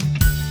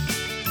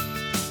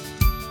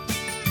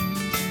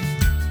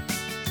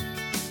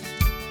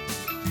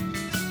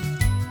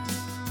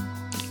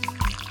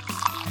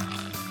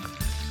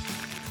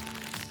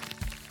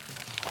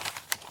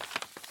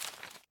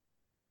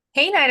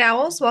Hey, Night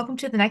Owls. Welcome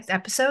to the next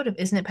episode of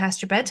Isn't It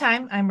Past Your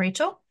Bedtime? I'm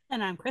Rachel.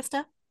 And I'm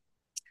Krista.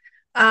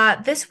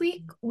 This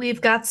week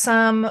we've got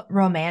some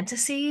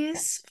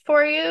romantasies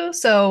for you.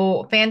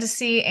 So,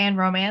 fantasy and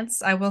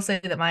romance. I will say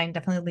that mine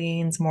definitely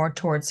leans more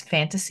towards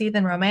fantasy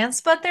than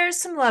romance, but there's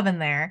some love in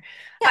there.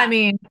 I Yeah,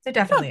 mean, there you don't.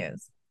 definitely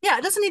is. Yeah,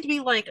 it doesn't need to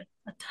be like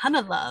a ton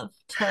of love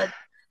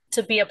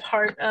to be a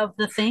part of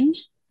the thing.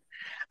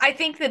 I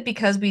think that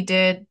because we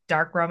did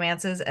dark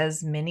romances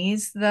as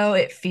minis, though,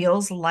 it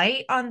feels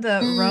light on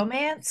the Mm,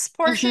 romance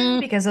portion hmm.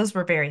 because those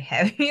were very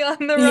heavy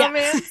on the Yeah,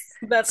 romance.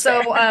 that's fair.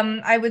 So,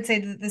 I would say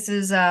that this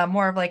is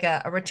more of like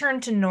a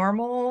return to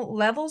normal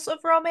levels of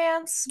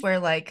romance where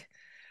like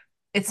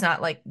it's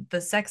not like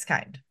the sex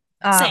kind.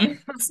 Same.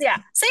 Um, Yeah,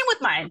 same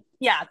with mine.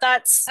 Yeah,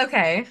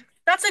 okay.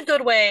 that's a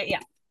good way. Yeah,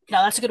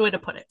 no, that's a good way to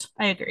put it.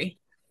 I agree.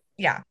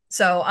 Yeah.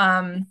 So,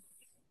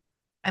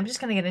 I'm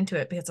just gonna get into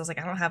it because I was like,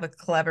 I don't have a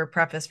clever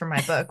preface for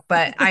my book,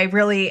 but I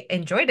really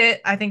enjoyed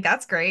it. I think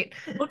that's great.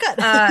 Well,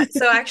 good.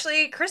 So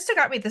actually, Krista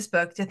got me this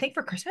book, I think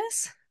for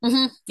Christmas.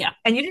 Yeah.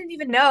 And you didn't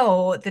even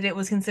know that it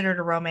was considered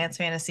a romance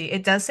fantasy.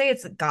 It does say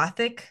it's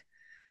gothic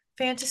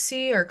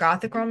fantasy or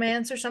gothic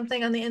romance or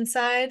something on the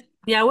inside.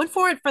 Yeah, I went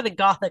forward for the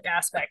gothic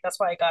aspect. That's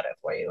why I got it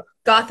for you.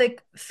 But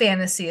Gothic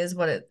fantasy is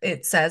what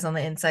it says on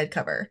the inside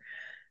cover.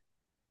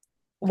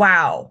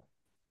 Wow.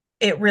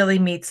 It really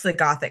meets the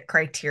gothic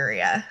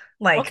criteria.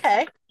 Like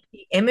okay.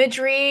 the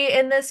imagery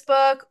in this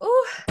book.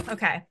 Ooh,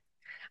 okay.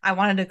 I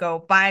wanted to go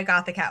buy a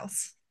gothic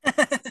house.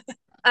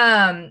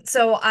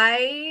 So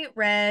I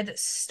read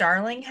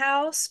Starling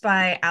House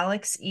by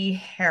Alix E.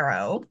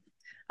 Harrow.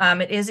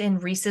 It is in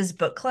Reese's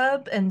book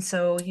club, and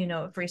so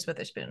if Reese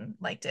Witherspoon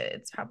liked it,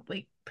 it's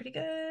probably pretty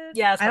good.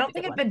 Yeah, it's I probably don't a good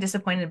think I've one. been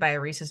disappointed by a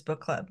Reese's book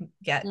club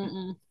yet.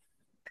 Mm-mm.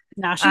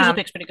 Nah, she usually Um,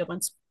 picks pretty good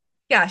ones.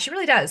 yeah, she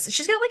really does.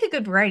 She's got like a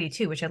good variety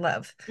too, which I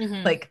love.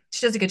 Hmm. Like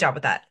she does a good job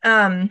with that.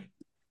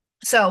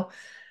 So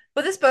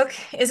what this book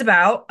is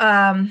about,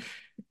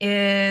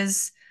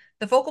 is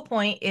the focal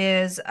point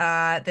is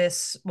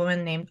this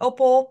woman named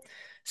Opal.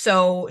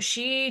 So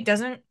she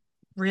doesn't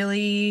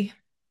really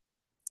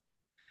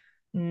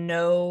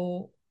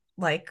know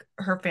like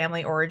her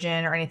family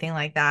origin or anything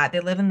like that. They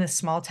live in this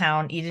small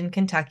town, Eden,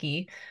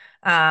 Kentucky,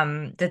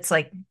 that's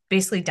like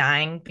basically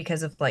dying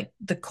because of like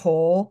the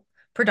coal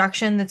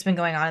production that's been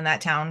going on in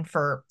that town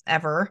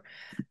forever.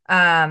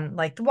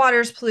 Like the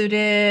water's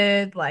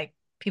polluted, like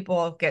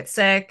people get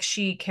sick.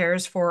 She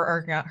cares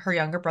for her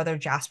younger brother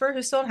Jasper,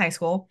 who's still in high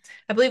school.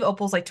 I believe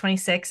Opal's like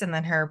 26, and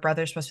then her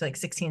brother's supposed to be like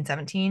 16,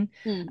 17.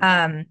 Mm-hmm.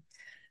 Um,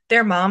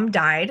 their mom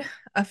died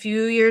a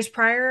few years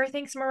prior, I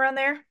think, somewhere around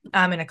there,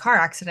 in a car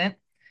accident.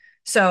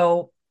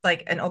 So,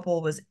 like, and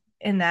Opal was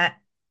in that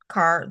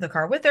the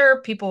car with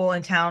her. People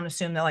in town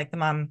assume that like the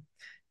mom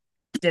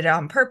did it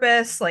on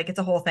purpose. Like, it's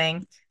a whole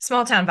thing.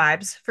 Small town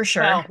vibes for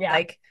sure. Oh, yeah.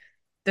 Like,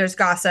 there's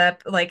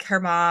gossip. Like, her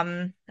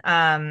mom,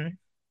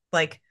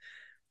 like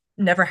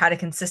never had a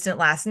consistent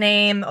last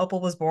name. Opal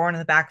was born in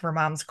the back of her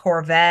mom's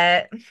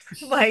Corvette.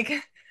 Like,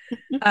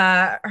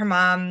 her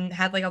mom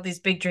had like all these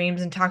big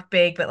dreams and talked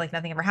big, but like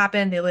nothing ever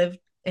happened. They lived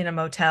in a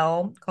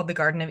motel called the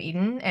Garden of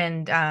Eden.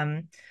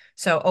 And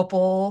so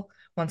Opal,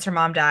 once her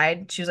mom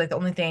died, she was like the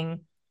only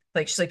thing,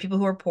 like she's like people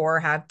who are poor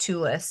have two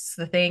lists,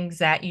 the things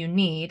that you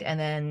need and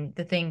then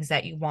the things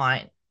that you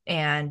want.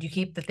 And you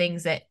keep the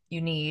things that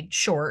you need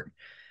short,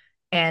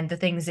 and the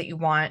things that you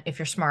want, if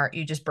you're smart,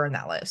 you just burn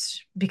that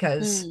list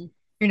because Mm.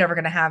 you're never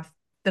going to have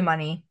the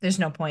money. There's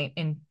no point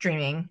in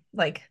dreaming.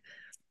 Like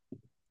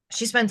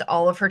she spends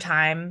all of her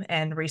time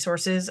and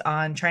resources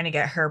on trying to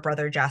get her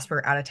brother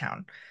Jasper out of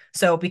town.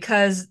 So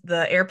because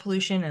the air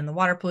pollution and the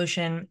water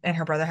pollution, and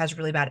her brother has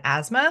really bad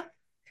asthma,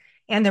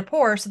 and they're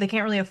poor, so they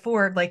can't really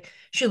afford, like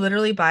she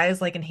literally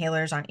buys like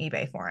inhalers on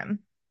eBay for him.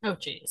 Oh,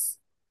 jeez.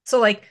 So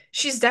like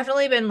she's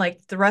definitely been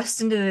like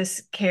thrust into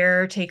this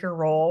caretaker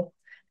role.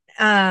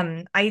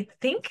 I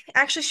think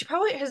actually she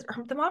probably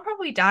the mom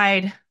probably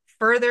died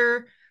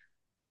further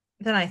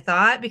than I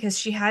thought because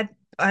she had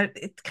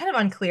it's kind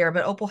of unclear,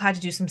 but Opal had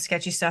to do some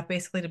sketchy stuff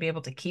basically to be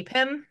able to keep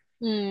him,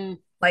 Mm.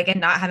 like, and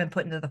not have him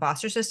put into the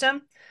foster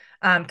system,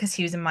 because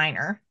he was a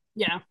minor.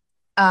 Yeah.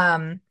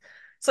 Um,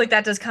 so like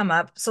that does come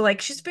up. So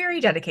like she's very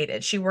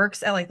dedicated. She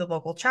works at like the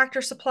local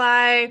tractor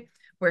supply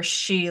where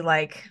she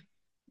like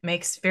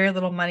makes very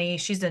little money.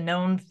 She's a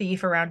known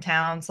thief around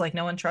town, so like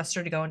no one trusts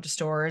her to go into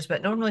stores,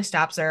 but no one really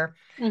stops her.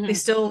 They Hmm.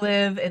 still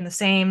live in the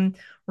same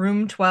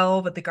room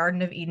 12 at the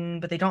Garden of Eden,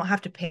 but they don't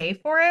have to pay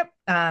for it.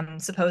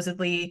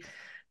 Supposedly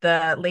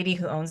the lady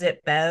who owns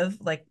it, Bev,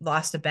 like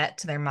lost a bet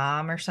to their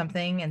mom or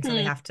something, and so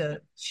Hmm.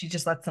 she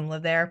just lets them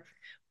live there.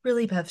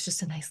 Really, Bev's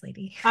just a nice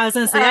lady. I was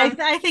gonna say, I, Um,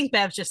 I think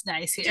Bev's just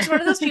nice here. she's one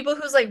of those people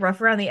who's like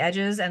rough around the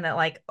edges and that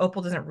like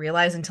Opal doesn't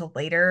realize until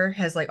later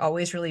has like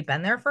always really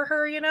been there for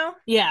her, you know?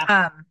 Yeah.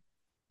 Um,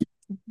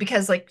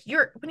 because like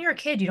when you're a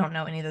kid, you don't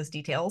know any of those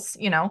details,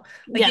 like Yeah,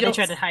 you they don't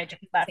try see to hide it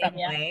in that the from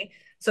same you. way.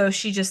 So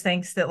she just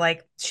thinks that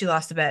like she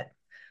lost a bet.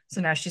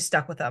 So now she's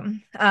stuck with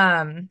them.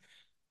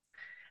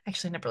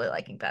 Actually I never really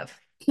liking Bev.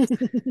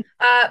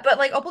 But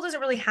like Opal doesn't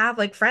really have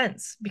like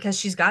friends because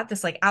she's got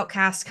this like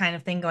outcast kind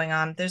of thing going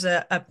on. There's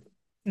a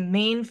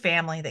main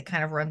family that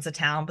kind of runs the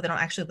town, but they don't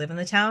actually live in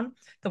the town.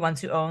 The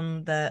ones who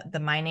own the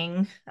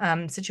mining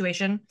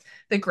situation,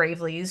 the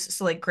Graveleys.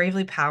 So like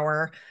Gravely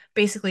Power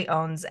basically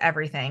owns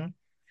everything.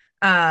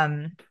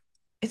 Um,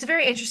 it's a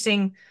very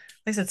interesting,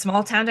 like I said,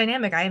 small town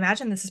dynamic. I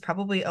imagine this is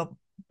probably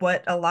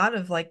what a lot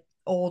of like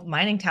old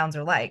mining towns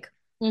are like.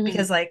 Hmm.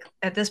 Because like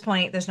at this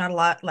point, there's not a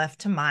lot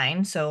left to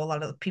mine, so a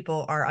lot of the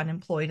people are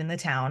unemployed in the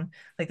town.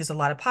 Like there's a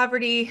lot of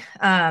poverty.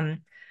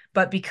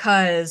 But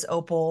because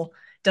Opal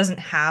doesn't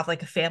have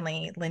like a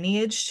family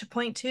lineage to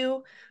point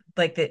to,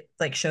 like that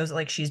like shows that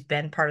like she's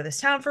been part of this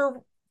town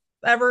for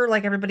ever,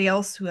 like everybody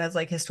else who has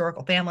like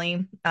historical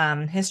family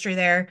history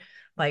there,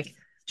 like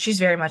she's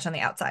very much on the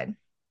outside.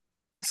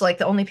 So like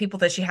the only people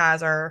that she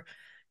has are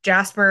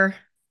Jasper,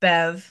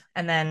 Bev,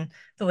 and then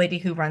the lady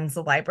who runs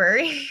the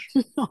library.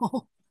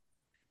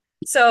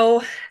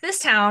 So this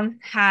town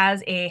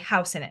has a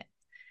house in it.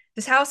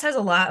 This house has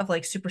a lot of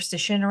like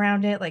superstition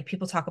around it. Like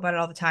people talk about it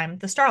all the time.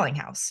 The Starling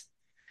House.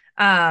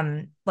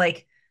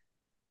 Like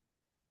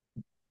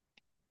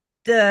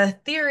the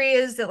theory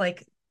is that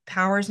like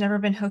power's never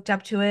been hooked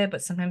up to it,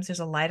 but sometimes there's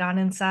a light on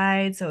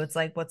inside. So it's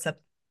like, what's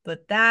up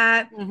with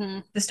that? Hmm.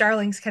 The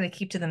Starlings kind of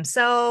keep to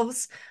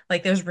themselves.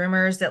 Like there's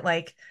rumors that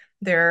like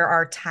there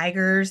are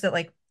tigers that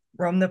like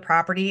roam the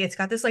property. It's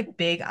got this like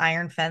big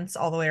iron fence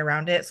all the way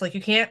around it. So like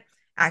you can't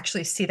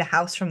actually see the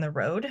house from the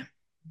road.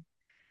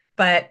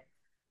 But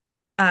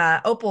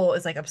Opal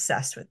is like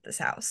obsessed with this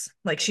house.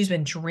 Like she's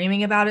been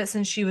dreaming about it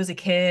since she was a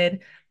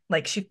kid.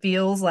 Like she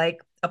feels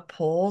like a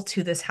pull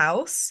to this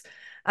house.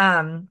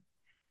 Um,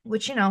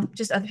 which,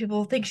 just other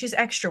people think she's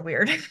extra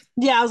weird.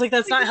 Yeah, I was like,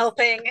 that's not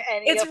helping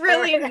any It's of her.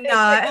 really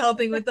not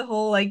helping with the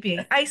whole like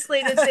being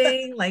isolated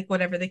thing, like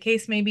whatever the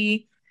case may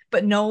be.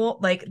 But no,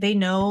 like they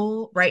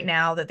know right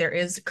now that there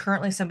is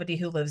currently somebody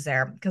who lives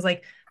there because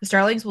like the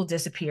starlings will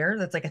disappear.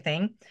 That's like a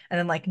thing. And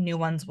then like new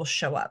ones will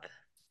show up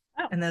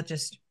Oh. and they'll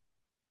just,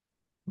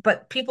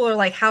 but people are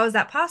like, how is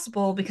that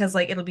possible? Because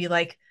like it'll be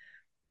like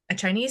a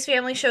Chinese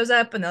family shows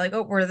up and they're like,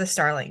 oh, we're the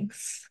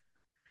starlings.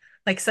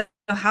 Like, so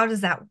how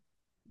does that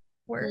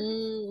work?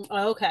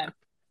 Okay.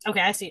 Okay,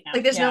 I see it now.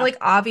 Like there's no Yeah. like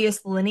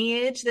obvious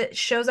lineage that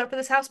shows up for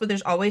this house, but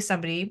there's always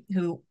somebody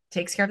who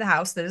takes care of the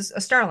house that is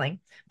a starling,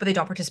 but they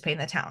don't participate in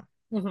the town.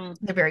 Hmm.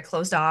 They're very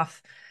closed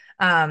off.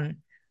 Um,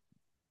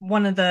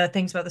 one of the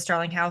things about the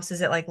starling house is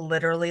that like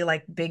literally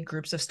like big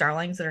groups of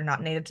starlings that are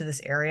not native to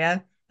this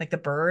area, like the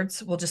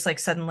birds, will just like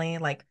suddenly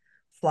like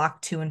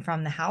flock to and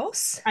from the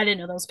house. I didn't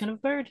know that was kind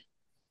of bird.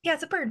 Yeah,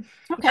 it's a bird.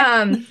 Okay.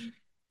 Um,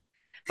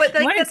 but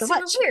I'm like learning that's so super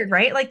much. weird,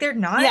 right? Like they're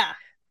not Yeah.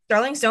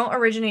 starlings don't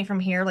originate from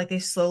here. Like they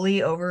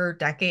slowly over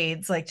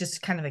decades like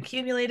just kind of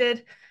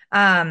accumulated.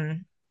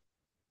 Um,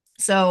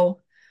 So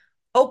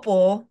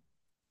Opal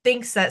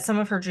thinks that some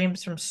of her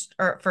dreams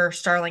for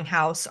Starling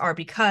House are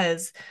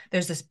because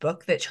there's this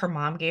book that her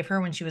mom gave her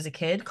when she was a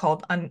kid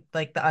called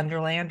like The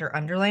Underland or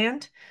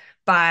Underland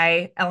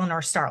by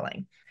Eleanor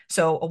Starling.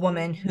 So a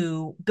woman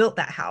who built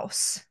that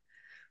house.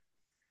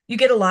 You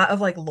get a lot of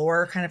like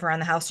lore kind of around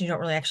the house and you don't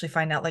really actually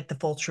find out like the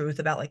full truth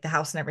about like the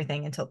house and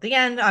everything until the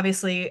end,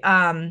 obviously.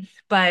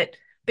 But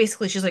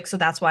basically she's like, so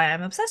that's why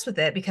I'm obsessed with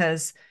it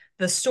because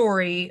the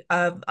story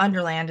of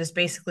Underland is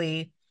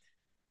basically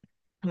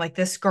like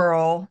this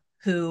girl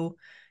who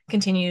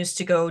continues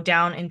to go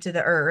down into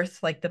the earth,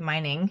 like the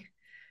mining,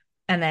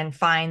 and then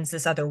finds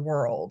this other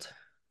world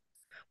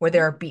where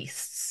there are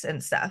beasts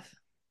and stuff.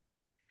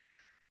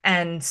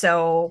 And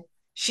so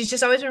she's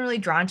just always been really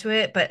drawn to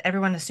it, but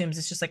everyone assumes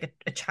it's just like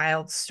a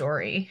child's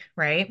story,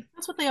 right?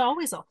 That's what they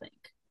always all think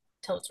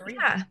till it's real.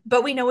 Yeah,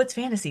 but we know it's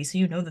fantasy, so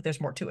you know that there's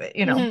more to it,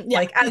 Yeah.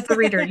 Like as the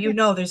reader, you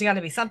know there's got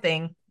to be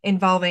something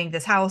involving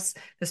this house,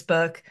 this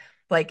book,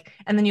 like,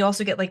 and then you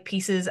also get like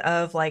pieces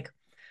of like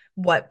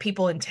what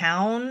people in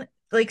town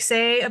like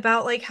say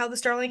about like how the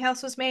Starling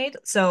House was made.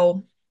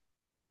 So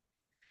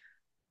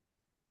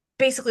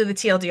basically the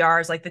TLDR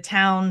is like the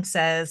town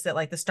says that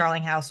like the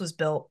Starling House was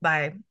built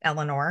by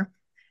Eleanor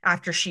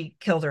after she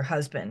killed her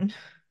husband.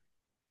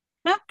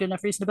 Yeah, good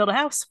enough reason to build a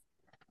house.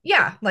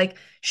 Yeah, like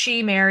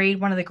she married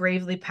one of the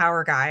Gravely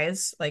Power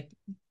guys like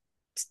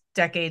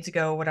decades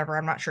ago, whatever.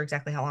 I'm not sure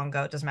exactly how long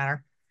ago, it doesn't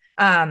matter.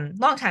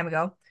 Long time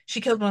ago.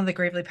 She killed one of the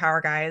Gravely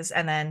Power guys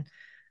and then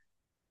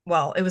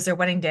well, it was their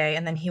wedding day,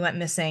 and then he went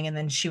missing, and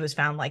then she was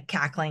found like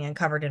cackling and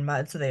covered in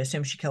mud. So they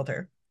assumed she killed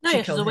her. Oh She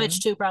yeah, she's killed a witch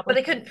him, too, but probably.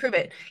 they couldn't prove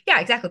it. Yeah,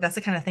 exactly. That's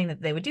the kind of thing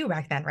that they would do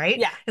back then, right?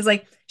 Yeah. It's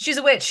like she's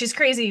a witch, she's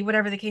crazy,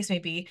 whatever the case may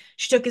be.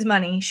 She took his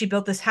money, she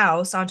built this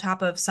house on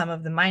top of some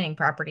of the mining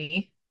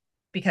property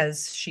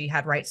because she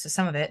had rights to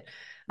some of it.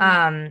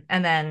 Mm.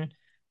 And then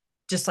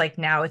just like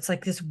now, it's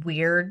like this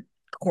weird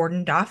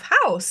cordoned off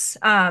house.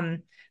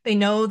 They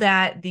know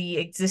that the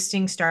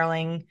existing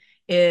Starling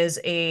is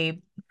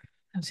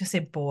I was gonna say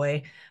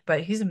boy,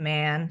 but he's a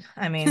man.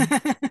 I mean,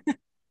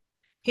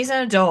 he's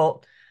an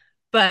adult,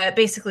 but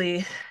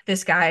basically,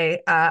 this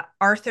guy,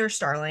 Arthur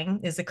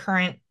Starling, is the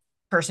current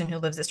person who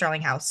lives at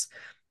Starling House.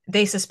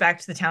 The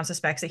town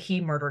suspects that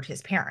he murdered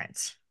his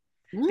parents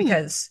Mm.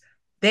 because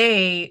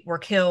they were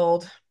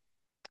killed.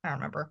 I don't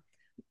remember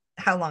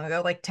how long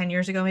ago, like 10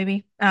 years ago,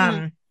 maybe.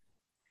 Mm.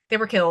 they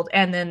were killed,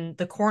 and then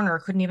the coroner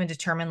couldn't even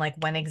determine like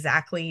when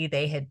exactly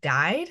they had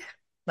died.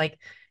 Like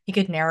he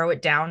could narrow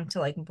it down to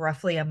like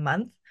roughly a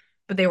month,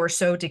 but they were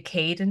so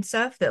decayed and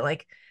stuff that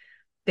like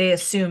they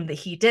assumed that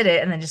he did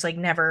it and then just like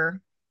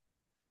never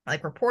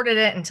like reported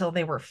it until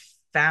they were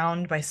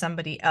found by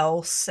somebody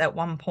else at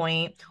one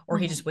point, or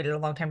he Hmm. just waited a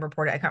long time to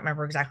report it. I can't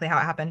remember exactly how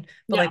it happened,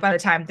 but like Yeah. by the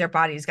time their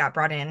bodies got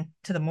brought in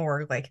to the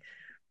morgue, like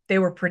they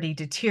were pretty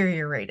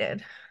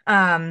deteriorated.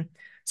 Um,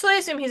 so they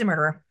assume he's a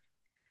murderer.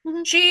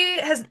 Hmm. She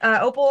has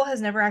Opal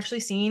has never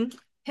actually seen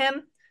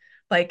him.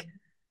 Like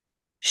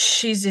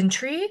she's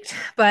intrigued,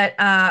 but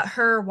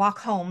her walk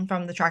home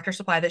from the tractor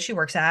supply that she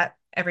works at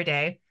every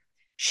day,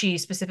 she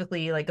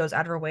specifically like goes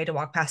out of her way to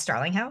walk past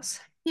Starling House.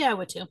 Yeah, I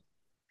would too.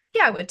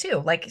 Yeah, I would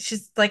too. Like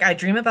she's like, I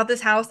dream about this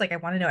house. Like I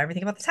want to know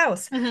everything about this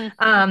house.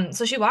 Hmm.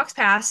 So she walks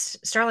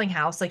past Starling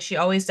House like she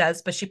always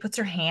does, but she puts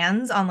her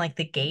hands on like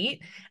the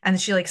gate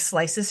and she like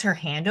slices her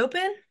hand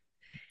open.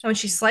 And when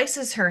she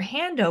slices her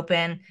hand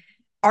open,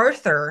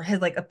 Arthur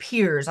had like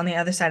appears on the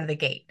other side of the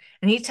gate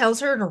and he tells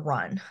her to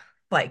run.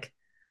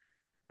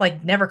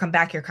 Like never come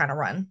back here kind of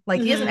run.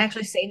 Like he doesn't Hmm.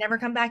 actually say never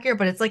come back here,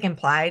 but it's like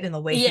implied in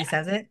the way he Yeah.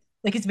 says it.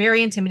 Like it's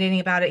very intimidating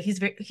about it. He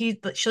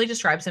Shirley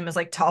describes him as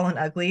like tall and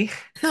ugly.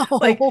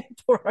 Like Oh,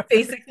 poor Arthur.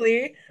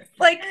 basically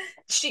like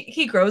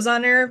he grows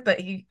on her,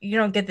 but you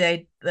don't get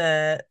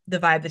the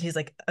vibe that he's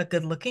like a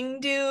good looking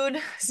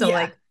dude. So Yeah.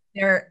 like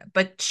there,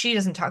 but she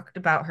doesn't talk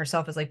about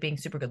herself as like being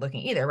super good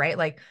looking either, right?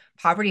 Like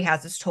poverty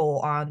has its toll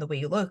on the way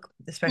you look,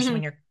 especially Hmm.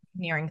 when you're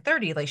nearing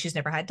 30. Like she's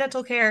never had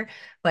dental care.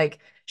 Like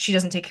she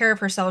doesn't take care of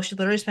herself. She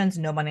literally spends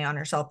no money on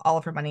herself. All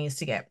of her money is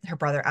to get her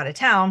brother out of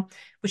town,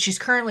 which she's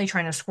currently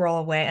trying to squirrel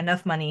away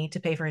enough money to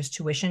pay for his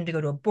tuition to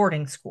go to a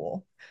boarding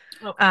school.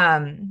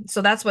 Okay.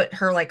 So that's what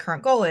her like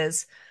current goal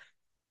is.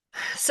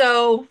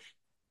 So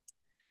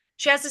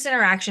she has this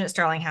interaction at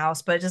Starling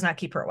House, but it does not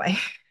keep her away.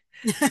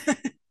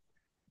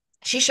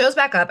 She shows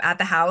back up at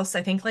the house,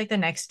 I think like the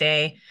next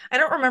day. I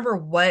don't remember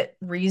what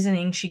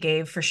reasoning she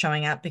gave for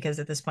showing up because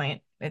at this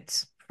point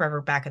it's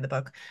forever back in the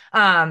book.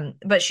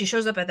 But she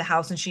shows up at the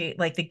house and she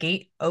like the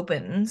gate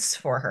opens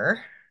for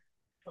her.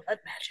 Blood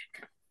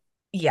magic.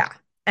 Yeah.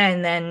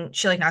 And then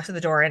she like knocks at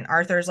the door and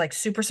Arthur's like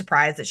super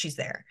surprised that she's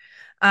there.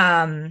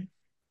 Um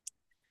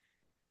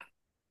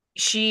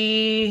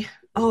she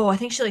I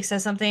think she like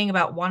says something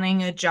about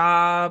wanting a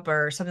job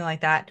or something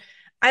like that.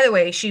 Either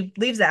way, she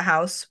leaves that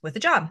house with a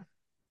job.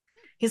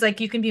 He's like,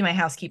 you can be my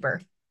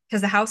housekeeper.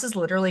 Because the house is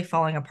literally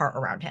falling apart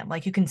around him.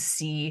 Like you can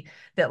see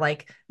that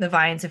like the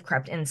vines have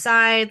crept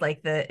inside,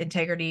 like the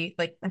integrity,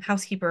 like a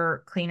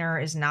housekeeper cleaner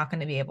is not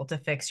going to be able to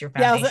fix your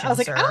Yeah, I was foundation,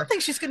 like, I don't sir.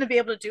 think she's going to be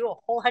able to do a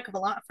whole heck of a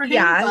lot for him,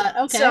 Yeah. but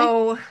okay.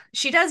 So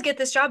she does get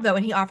this job though,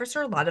 and he offers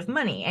her a lot of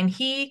money. And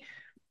he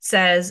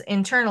says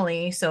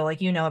internally, so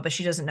like you know it, but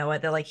she doesn't know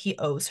it, that like he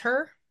owes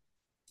her.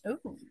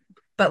 Ooh.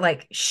 But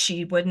like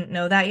she wouldn't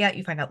know that yet.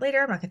 You find out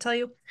later. I'm not gonna tell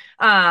you.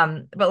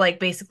 But like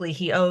basically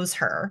he owes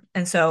her.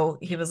 And so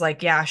he was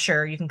like, yeah,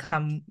 sure, you can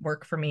come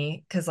work for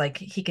me because like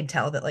he can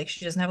tell that like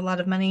she doesn't have a lot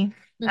of money.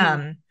 Hmm.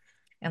 Um,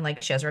 and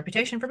like she has a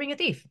reputation for being a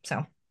thief.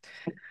 So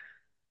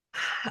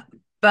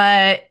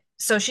but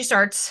so she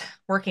starts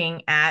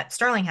working at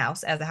Starling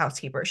House as a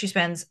housekeeper. She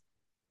spends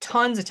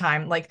tons of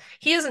time. Like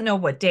he doesn't know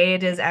what day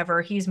it is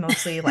ever. He's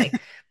mostly like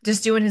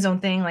just doing his own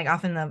thing, like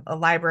off in the a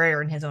library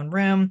or in his own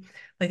room.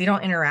 Like they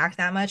don't interact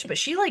that much, but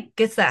she like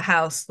gets that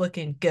house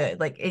looking good.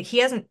 Like he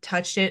hasn't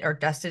touched it or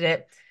dusted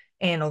it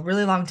in a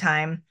really long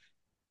time.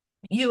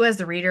 You as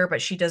the reader,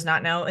 but she does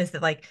not know, is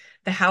that like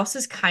the house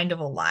is kind of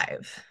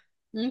alive.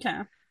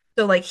 Okay.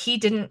 So like he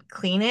didn't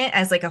clean it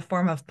as like a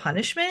form of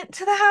punishment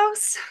to the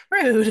house.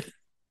 Rude.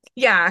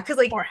 Yeah, because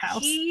like Poor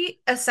house. he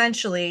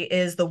essentially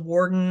is the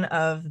warden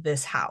of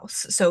this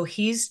house. So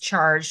he's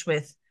charged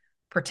with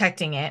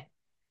protecting it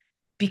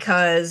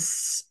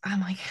because I'm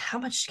like, how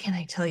much can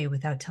I tell you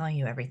without telling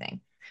you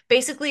everything?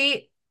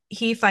 Basically,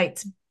 he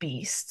fights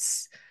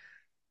beasts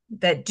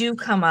that do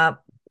come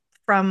up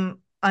from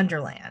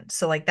Underland.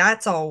 So like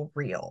that's all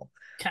real.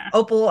 Okay.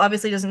 Opal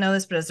obviously doesn't know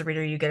this, but as a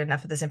reader, you get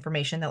enough of this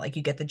information that like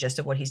you get the gist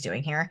of what he's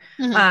doing here.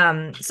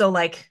 Hmm. So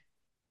like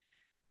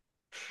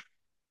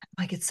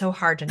it's so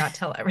hard to not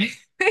tell everything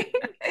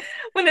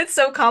when it's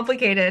so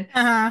complicated.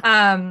 Uh-huh.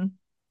 Um,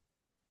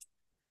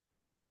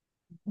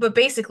 but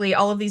basically,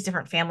 all of these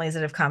different families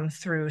that have come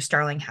through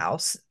Starling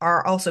House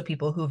are also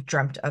people who've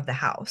dreamt of the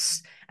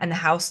house, and the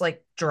house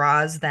like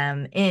draws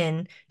them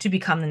in to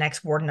become the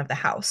next warden of the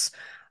house.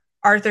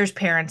 Arthur's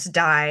parents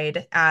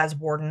died as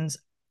wardens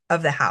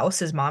of the house.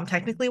 His mom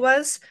technically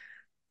was.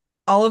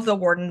 All of the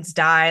wardens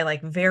die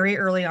like very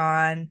early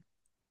on,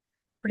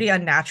 pretty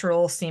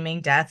unnatural seeming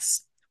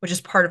deaths, which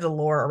is part of the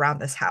lore around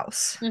this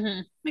house.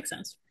 Hmm. Makes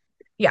sense.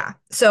 Yeah.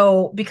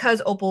 So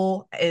because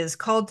Opal is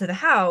called to the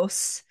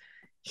house,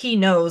 he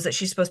knows that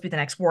she's supposed to be the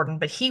next warden,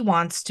 but he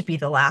wants to be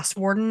the last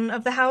warden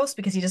of the house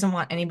because he doesn't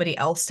want anybody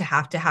else to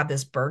have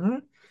this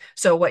burden.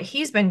 So what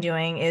he's been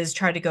doing is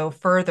try to go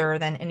further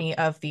than any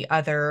of the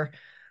other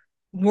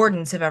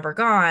wardens have ever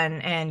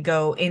gone and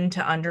go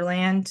into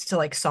Underland to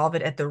like solve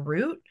it at the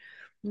root.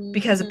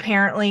 because Mm-hmm.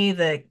 apparently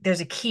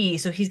there's a key,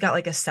 so he's got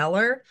like a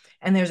cellar,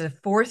 and there's a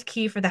fourth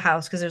key for the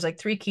house because there's like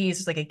three keys.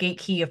 There's like a gate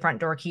key, a front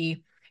door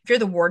key. If you're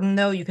the warden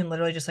though, you can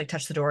literally just like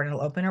touch the door and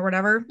it'll open or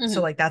whatever. So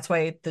Hmm. like that's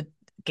why the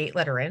gate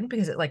let her in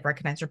because it like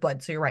recognized her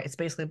blood. So you're right, it's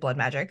basically blood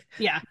magic.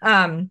 Yeah.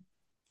 Um,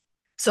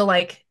 so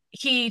like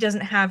he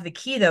doesn't have the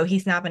key though.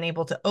 He's not been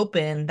able to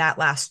open that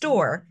last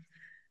door.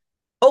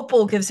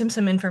 Opal gives him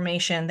some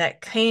information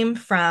that came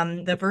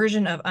from the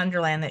version of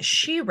Underland that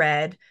she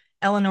read.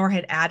 Eleanor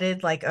had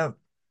added like a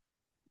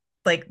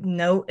like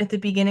note at the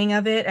beginning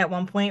of it at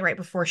one point right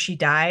before she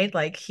died.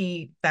 Like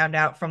he found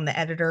out from the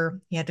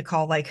editor, he had to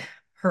call like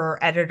her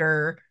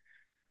editor's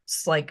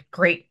like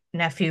great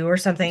nephew or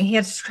something. He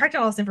had to track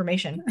down all this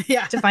information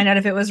Yeah. to find out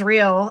if it was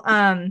real.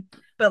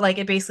 But like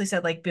it basically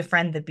said like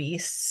befriend the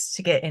beasts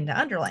to get into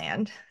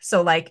Underland.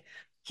 So like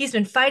he's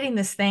been fighting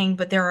this thing,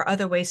 but there are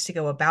other ways to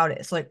go about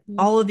it. So like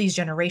all of these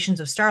generations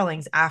of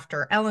starlings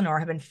after Eleanor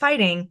have been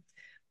fighting,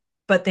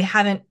 but they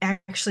haven't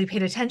actually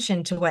paid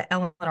attention to what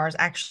Eleanor's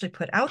actually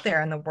put out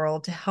there in the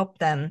world to help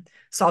them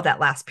solve that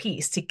last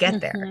piece to get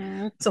there.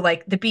 Mm-hmm. So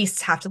like the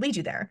beasts have to lead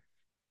you there.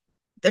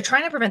 They're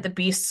trying to prevent the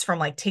beasts from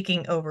like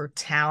taking over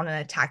town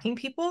and attacking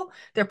people.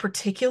 They're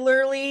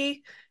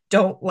particularly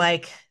don't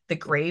like the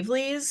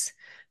Graveleys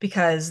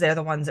because they're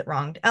the ones that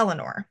wronged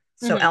Eleanor.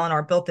 So Hmm.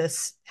 Eleanor built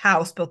this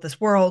house, built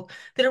this world.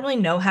 They don't really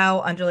know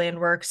how Underland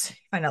works.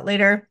 Find out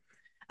later.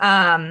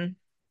 Um,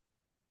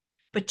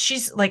 but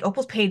she's like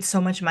Opal's paid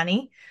so much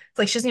money. It's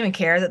like she doesn't even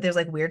care that there's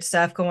like weird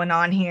stuff going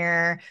on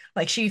here.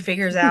 Like she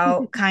figures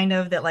out kind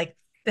of that like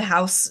the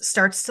house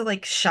starts to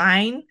like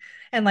shine,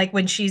 and like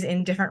when she's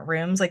in different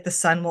rooms, like the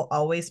sun will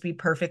always be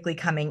perfectly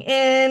coming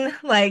in.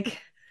 Like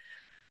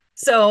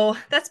so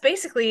that's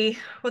basically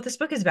what this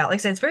book is about. Like I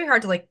said, it's very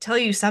hard to like tell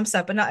you some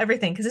stuff, but not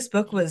everything because this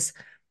book was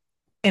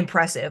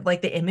impressive.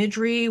 Like the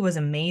imagery was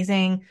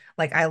amazing.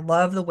 Like I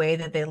love the way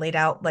that they laid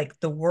out like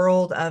the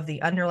world of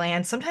the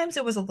Underland. Sometimes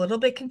it was a little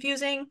bit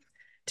confusing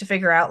to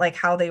figure out like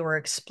how they were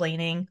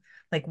explaining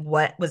like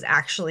what was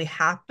actually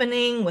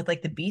happening with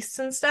like the beasts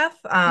and stuff.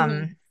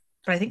 Hmm.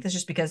 But I think that's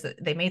just because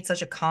they made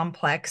such a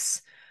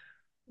complex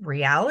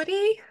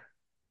reality.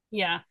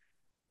 Yeah.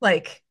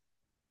 Like,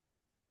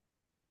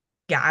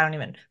 yeah, I don't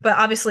even. But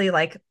obviously,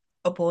 like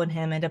Opal and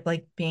him end up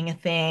like being a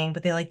thing,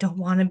 but they like don't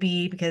want to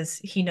be because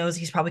he knows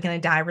he's probably gonna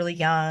die really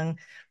young.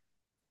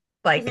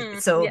 Like Hmm.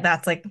 so Yeah.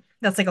 that's like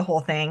a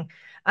whole thing.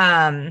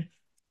 um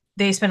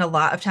they spend a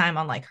lot of time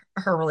on like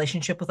her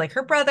relationship with like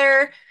her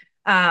brother.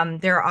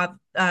 There are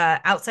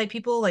outside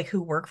people like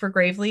who work for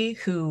Gravely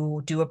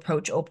who do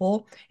approach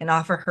Opal and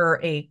offer her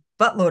a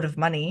buttload of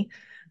money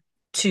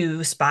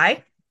to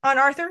spy on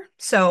Arthur.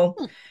 So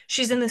Hmm.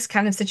 she's in this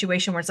kind of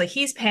situation where it's like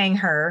he's paying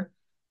her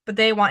but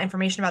they want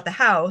information about the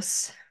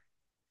house,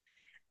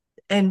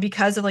 and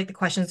because of like the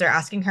questions they're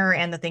asking her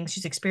and the things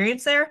she's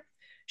experienced there,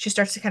 she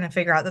starts to kind of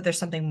figure out that there's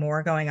something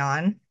more going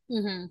on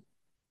Hmm.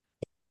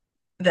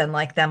 than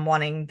like them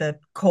wanting the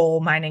coal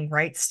mining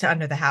rights to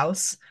under the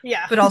house.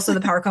 Yeah. But also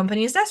the power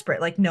company is desperate.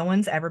 Like no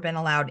one's ever been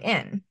allowed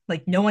in.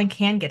 Like no one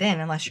can get in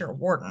unless you're a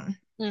warden.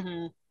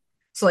 Hmm.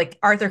 So like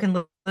Arthur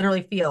can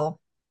literally feel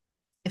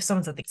if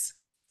someone's at these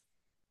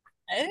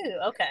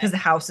Oh, because okay. the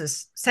house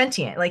is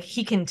sentient. Like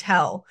he can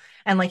tell,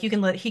 and like he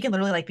can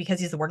literally like because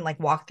he's the warden like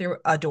walk through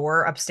a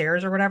door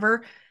upstairs or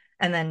whatever,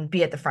 and then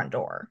be at the front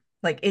door.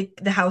 Like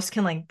it, the house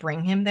can like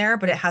bring him there,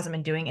 but it hasn't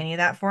been doing any of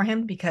that for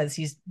him because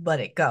he's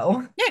let it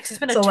go. Yeah, because he's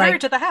been a So terror like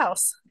to the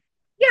house.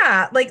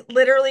 yeah, like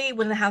literally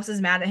when the house is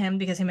mad at him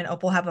because him and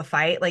Opal have a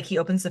fight, like he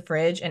opens the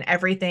fridge and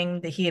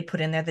everything that he had put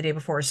in there the day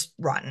before is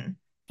rotten.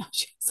 Oh,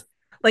 jeez.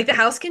 Like the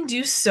house can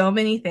do so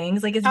many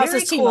things. Like it's House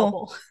is very cool.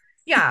 T-Mobile.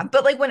 Yeah,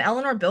 but like when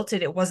Eleanor built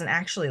it, it wasn't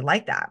actually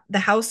like that. The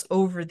house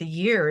over the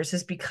years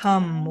has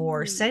become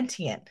more Oh.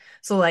 sentient.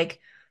 So like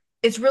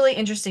it's really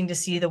interesting to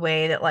see the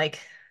way that like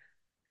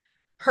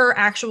her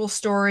actual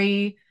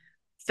story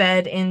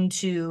fed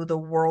into the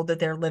world that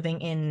they're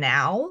living in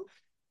now.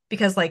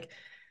 Because like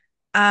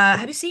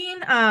have you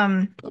seen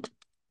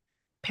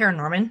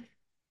Paranorman?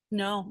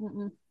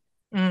 No.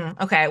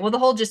 Mm-mm. Okay. Well, the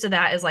whole gist of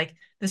that is like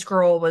this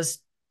girl was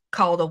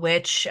called a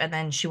witch and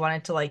then she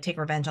wanted to like take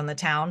revenge on the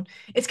town.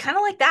 It's kind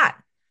of like that.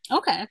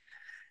 Okay.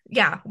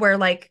 Yeah, where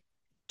like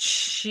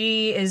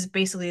she is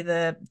basically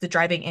the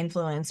driving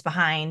influence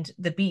behind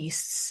the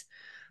beasts.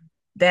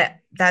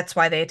 That's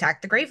why they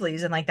attack the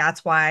Graveleys and like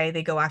that's why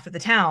they go after the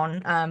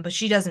town. But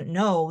she doesn't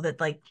know that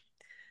like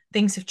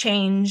things have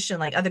changed and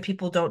like other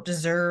people don't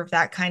deserve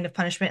that kind of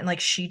punishment and like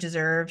she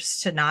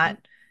deserves to not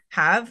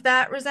have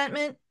that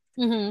resentment.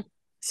 Hmm.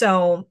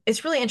 So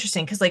it's really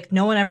interesting because like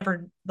no one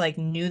ever like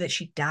knew that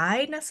she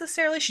died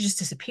necessarily. She just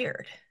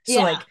disappeared. So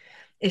Yeah. like,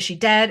 is she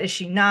dead? Is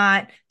she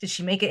not? Did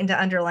she make it into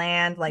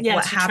Underland? Like Yeah,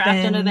 what is she trapped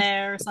under happened?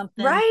 there or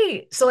something?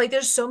 Right. So like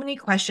there's so many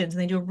questions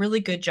and they do a really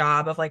good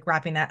job of like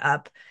wrapping that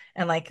up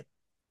and like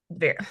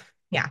very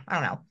yeah, I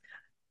don't know.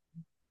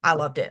 I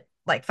loved it.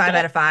 Like five out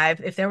Good. of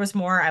five. If there was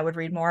more, I would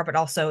read more, but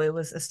also it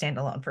was a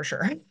standalone for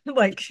sure.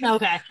 Like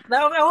Okay.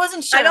 I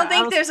wasn't I sure. don't I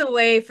think was, there's a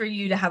way for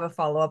you to have a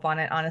follow-up on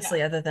it, yeah.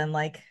 honestly, other than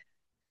like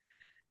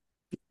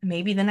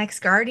maybe the next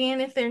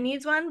Guardian if there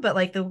needs one, but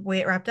like the way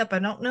it wrapped up, I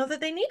don't know that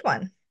they need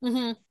one.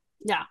 Hmm.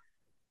 Yeah.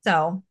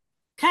 So,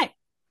 Okay.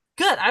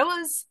 Good. I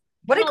was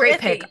what a a little great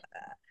pick. iffy.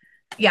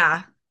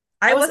 Yeah.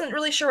 I I was, wasn't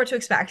really sure what to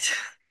expect.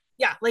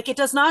 yeah, like it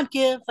does not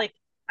give like,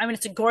 I mean,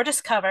 it's a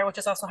gorgeous cover, which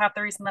is also half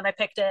the reason that I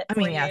picked it I for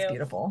mean, yeah, it's you.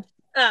 beautiful.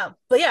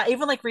 But yeah,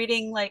 even like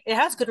reading, like it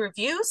has good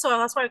reviews, so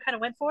that's why I kind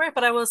of went for it.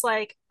 But I was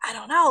like, I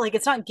don't know, like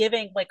it's not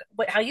giving like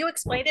what how you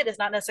explained it is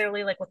not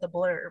necessarily like what the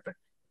blurb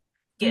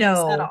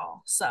gives at No.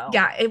 all. So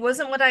Yeah, it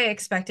wasn't what I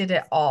expected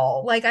at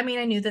all. Like, I mean,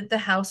 I knew that the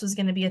house was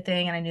going to be a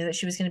thing, and I knew that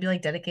she was going to be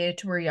like dedicated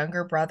to her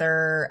younger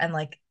brother, and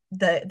like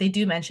they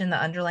do mention the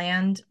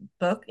Underland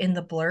book in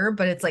the blurb,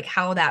 but it's like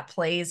how that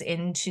plays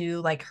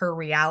into like her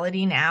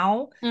reality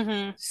now.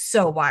 mm-hmm.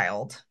 So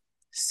wild.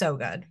 So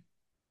good.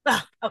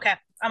 Okay,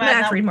 I'm gonna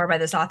have to read more by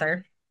this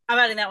author. I'm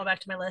adding that one back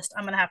to my list.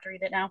 I'm gonna have to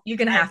read it now. You're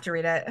gonna I have to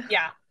read it.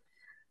 Yeah.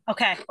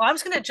 Okay. Well, I'm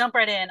just gonna jump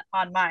right in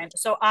on mine.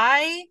 So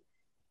I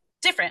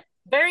different,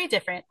 very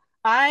different.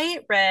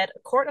 I read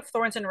Court of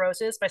Thorns and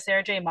Roses by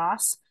Sarah J.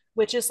 Maas,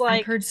 which is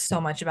I've like, heard so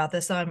much about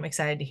this, so I'm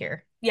excited to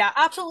hear. yeah,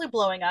 absolutely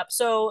blowing up.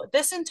 So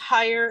this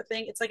entire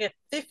thing, it's like a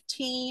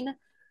 15,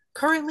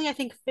 currently I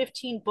think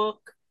 15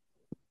 book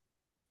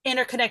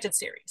interconnected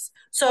series.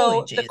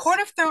 Holy So the jeez. Court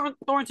of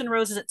Thorns and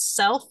Roses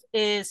itself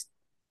is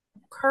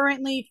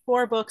currently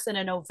 4 books and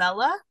a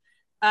novella.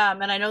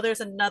 And I know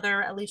there's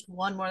another, at least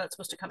one more that's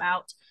supposed to come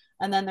out.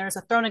 And then there's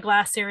a Throne of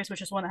Glass series,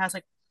 which is one that has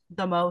like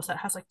the most, that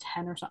has like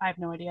 10 or so. I have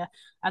no idea.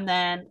 And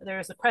then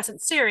there's the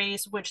Crescent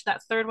series, which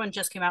that third one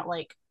just came out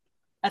like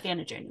at the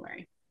end of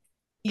January.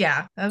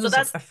 Yeah, that So was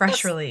that's a fresh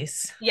that's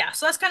release. yeah.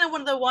 So that's kind of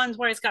one of the ones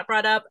where it's got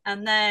brought up.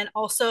 And then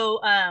also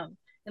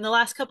in the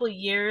last couple of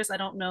years, I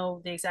don't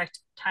know the exact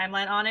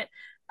timeline on it.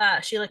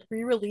 She like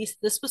re-released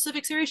this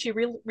specific series. She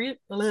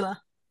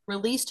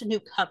released new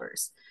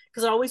covers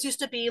because it always used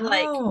to be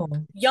like Oh,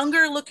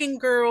 younger looking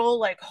girl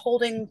like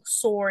holding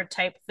sword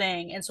type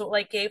thing, and so it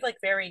like gave like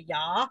very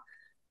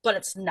but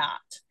it's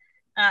not.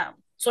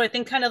 So I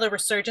think kind of the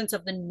resurgence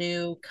of the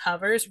new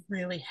covers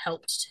really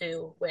helped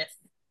too with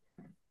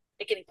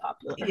it getting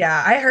popular.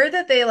 yeah, I heard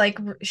that they like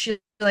she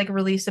like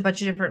released a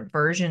bunch of different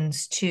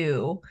versions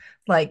too.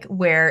 Like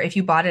where if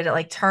you bought it at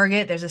like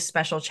Target, there's a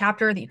special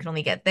chapter that you can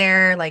only get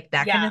there, like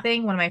that kind of Yeah.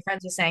 thing. One of my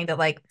friends was saying that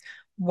like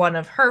one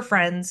of her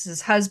friends,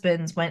 his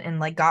husbands went and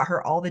like got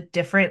her all the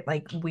different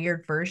like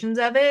weird versions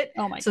of it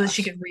Oh my so that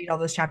she gosh. could read all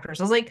those chapters.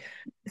 I was like,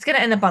 it's gonna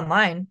end up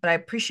online, but I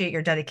appreciate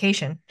your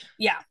dedication.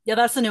 Yeah, yeah,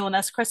 that's the new one.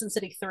 That's Crescent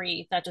City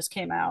 3 that just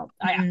came out.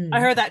 I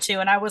Mm, heard that too,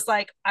 and I was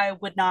like, I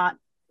would not.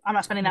 I'm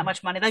not spending that mm,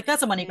 much money. Like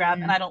that's a money grab,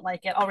 and I mm. don't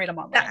like it. I'll read them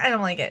online. I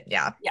don't like it.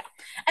 Yeah. Yeah.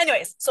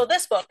 Anyways, so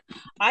this book,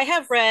 I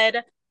have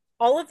read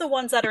all of the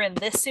ones that are in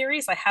this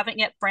series. I haven't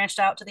yet branched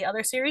out to the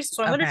other series,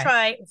 so I'm going to Okay.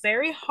 try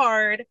very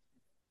hard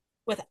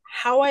with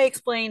how I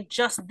explain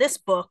just this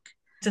book.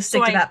 Just So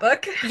stick to I, that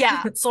book.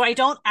 yeah, so I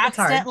don't It's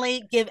hard.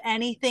 accidentally give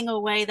anything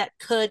away that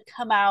could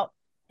come out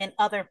in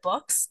other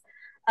books.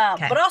 But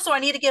Okay. also, I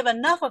need to give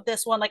enough of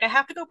this one. Like, I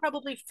have to go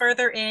probably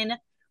further in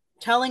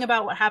telling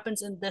about what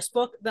happens in this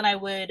book than I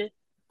would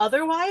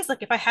otherwise.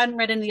 Like, if I hadn't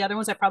read any of the other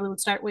ones, I probably would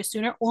start way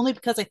sooner, only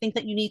because I think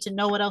that you need to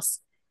know what else.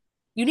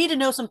 You need to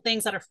know some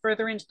things that are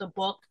further into the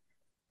book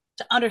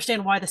to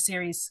understand why the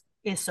series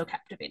is so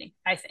captivating,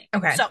 I think.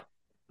 Okay. So,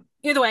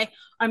 either way,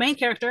 our main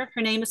character,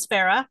 her name is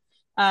Farah.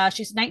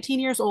 She's 19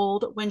 years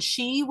old. When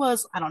she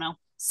was, I don't know,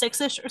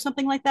 6-ish or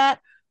something like that,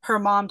 her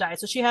mom died.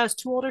 So she has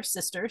 2 older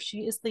sisters. She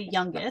is the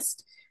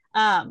youngest.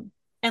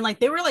 And like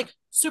they were like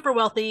super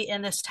wealthy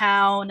in this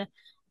town.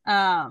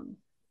 Um,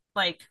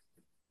 like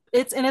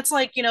it's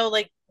like,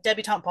 like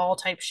debutante ball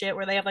type shit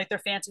where they have like their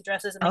fancy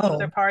dresses and they go to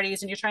their Oh,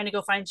 parties and you're trying to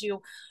go find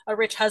you a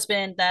rich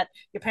husband that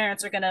your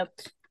parents are gonna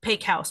pay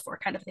cows for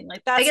kind of thing.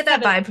 Like I that's get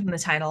that kind of vibe from the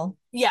title.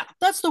 yeah,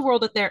 that's the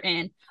world that they're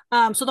in.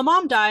 So the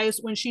mom dies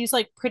when she's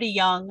like pretty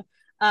young.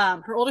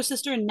 Her older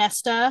sister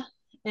Nesta,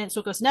 and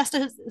so it goes Nesta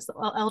is the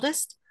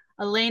eldest,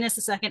 Elaine is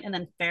the second, and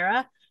then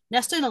Farah.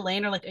 Nesta and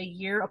Elaine are like a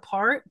year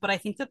apart, but I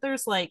think that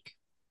there's like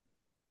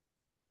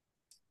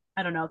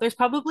I don't know, there's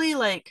probably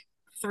like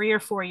 3 or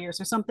 4 years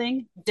or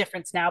something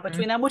difference now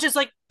between Mm, them, which is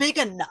like big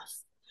enough.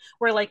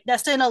 Where like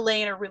Nesta and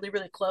Elaine are really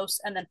really close,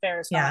 and then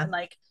Farah's not. yeah. And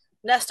like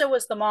Nesta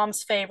was the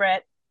mom's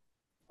favorite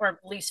or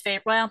least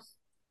favorite. Well,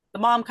 the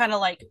mom kind of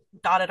like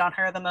dotted on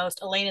her the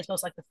most. Elaine is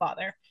most like the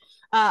father.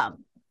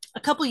 A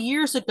couple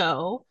years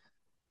ago,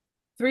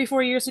 3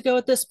 4 years ago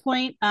at this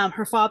point,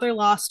 her father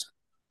lost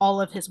all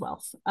of his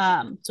wealth.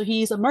 So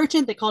he's a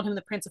merchant. They called him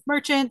the Prince of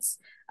Merchants.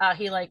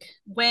 He like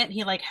went,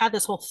 he like had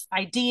this whole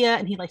idea,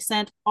 and he like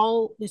sent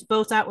all these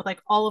boats out with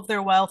like all of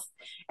their wealth,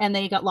 and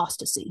they got lost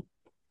to sea.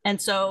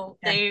 And so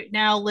Okay. they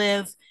now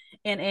live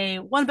in a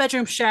 1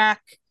 bedroom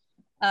shack.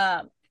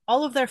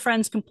 All of their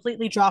friends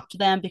completely dropped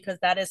them because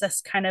that is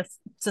this kind of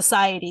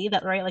society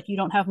that right, like you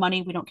don't have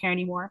money, we don't care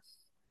anymore.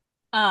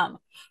 Um,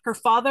 Her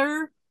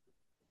father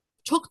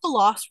took the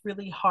loss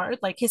really hard.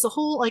 Like his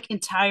whole like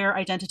entire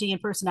identity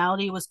and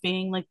personality was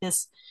being like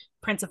this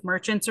prince of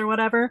merchants or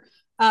whatever.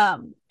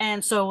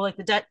 And so like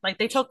the debt, like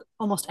they took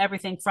almost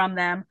everything from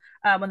them.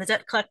 When the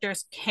debt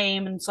collectors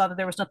came and saw that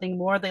there was nothing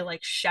more, they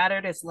like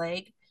shattered his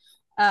leg.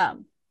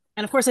 Um,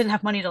 and of course, they didn't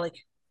have money to like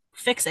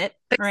fix it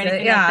or Fix it. anything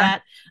like Yeah.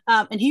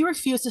 that. And he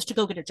refuses to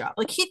go get a job.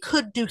 Like he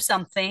could do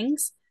some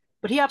things,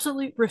 but he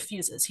absolutely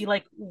refuses. He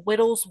like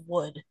whittles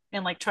wood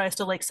and like tries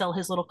to like sell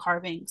his little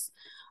carvings.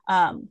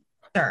 Um,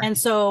 Sure. and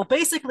so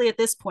basically at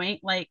this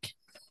point, like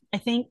I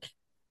think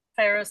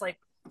Pharaoh's like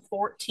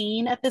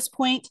 14 at this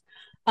point.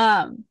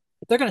 Um,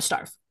 they're gonna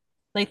starve.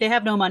 Like they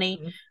have no money.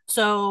 Mhm.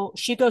 So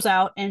she goes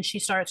out and she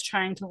starts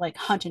trying to like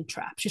hunt and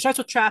trap. She starts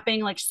with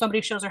trapping, like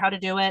somebody shows her how to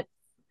do it.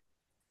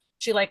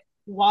 She like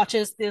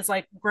watches these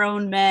like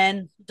grown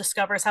men,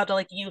 discovers how to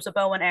like use a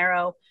bow and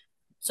arrow.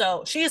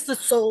 So she is the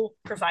sole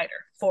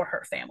provider for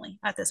her family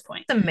at this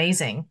point. It's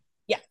amazing.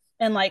 Yeah.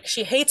 And like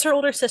she hates her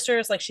older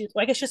sisters. Like she,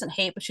 well, I guess she doesn't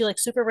hate, but she like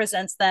super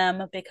resents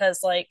them because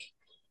like,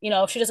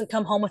 if she doesn't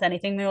come home with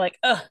anything, they're like,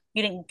 "Oh,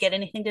 you didn't get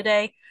anything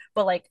today."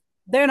 But like,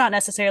 they're not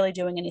necessarily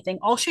doing anything.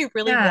 All she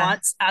really Yeah.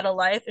 wants out of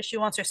life is she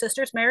wants her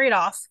sisters married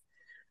off,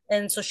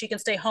 and so she can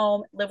stay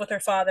home, live with her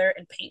father,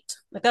 and paint.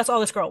 Like that's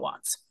all this girl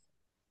wants.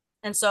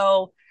 And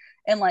so,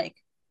 and like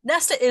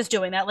Nesta is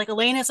doing that. Like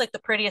Elaine is like the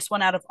prettiest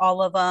one out of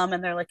all of them,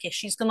 and they're like, yeah,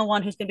 she's gonna the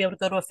one who's gonna be able to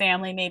go to a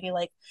family, maybe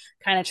like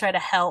kind of try to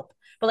help.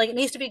 But like it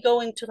needs to be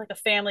going to like a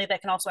family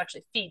that can also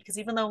actually feed, because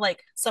even though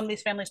like some of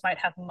these families might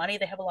have money,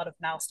 they have a lot of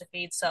mouths to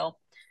feed. So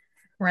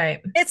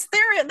Right. it's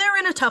they're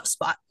in a tough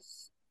spot.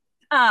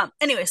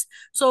 Anyways,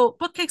 so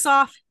book kicks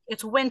off.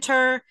 It's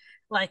winter,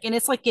 like, and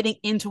it's like getting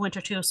into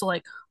winter too. So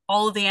like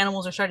all of the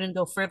animals are starting to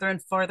go further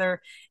and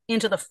further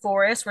into the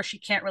forest where she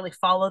can't really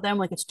follow them.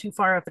 Like it's too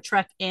far of a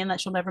trek in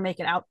that she'll never make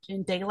it out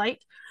in daylight.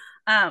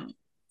 Um,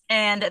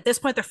 and at this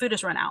point, their food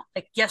has run out.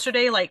 Like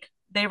yesterday, like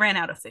they ran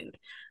out of food.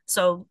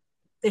 So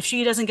if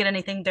she doesn't get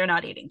anything, they're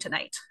not eating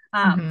tonight.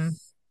 Hmm.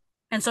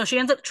 And so she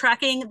ends up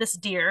tracking this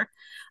deer.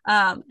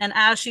 And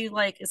as she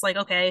like is like,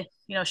 okay,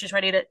 she's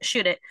ready to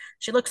shoot it,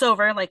 she looks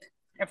over, like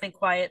everything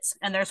quiets,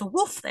 and there's a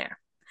wolf there.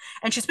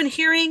 And she's been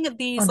hearing Oh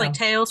these like no.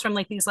 tales from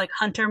like these like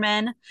hunter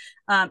men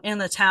in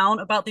the town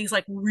about these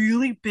like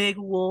really big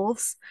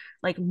wolves,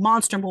 like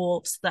monster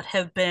wolves that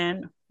have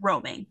been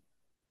roaming.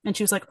 And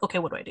she was like, okay,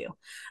 what do I do?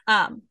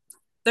 Um,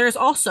 there's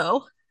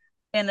also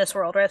in this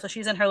world, right? So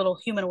she's in her little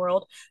human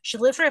world. She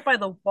lives right by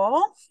the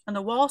wall, and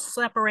the wall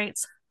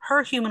separates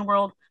her human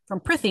world from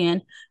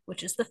Prithian,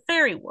 which is the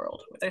fairy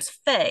world, where there's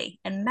fae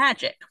and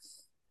magic.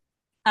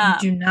 You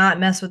do Um, not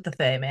mess with the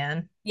Fae,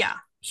 man. yeah,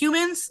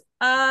 humans,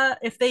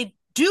 if they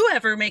do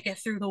ever make it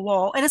through the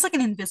wall, and it's like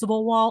an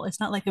invisible wall, it's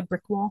not like a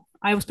brick wall.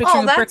 I was picturing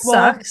Oh, a that brick wall.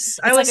 sucks.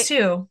 I It's like was a,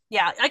 too.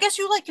 yeah, I guess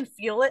you like can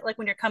feel it like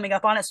when you're coming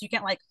up on it, so you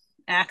can't like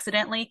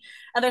accidentally.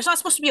 And there's not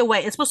supposed to be a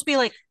way. It's supposed to be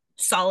like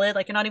solid.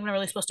 Like you're not even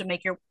really supposed to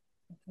make your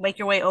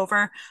way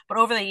over. But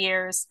over the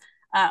years,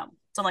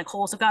 some like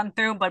holes have gotten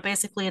through. But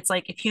basically, it's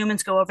like if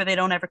humans go over, they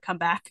don't ever come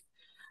back.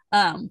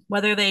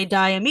 Whether they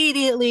die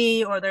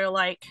immediately or they're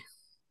like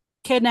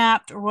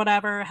kidnapped or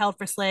whatever, held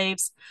for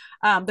slaves.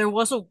 There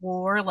was a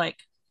war like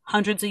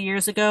hundreds of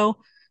years ago.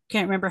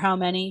 Can't remember how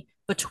many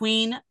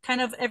between kind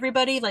of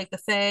everybody, like the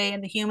Fae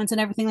and the humans and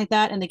everything like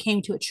that, and they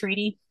came to a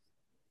treaty.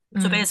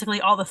 So Mm,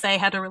 basically, all the Fae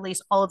had to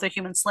release all of their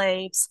human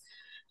slaves,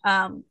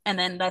 and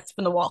then that's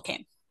when the wall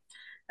came.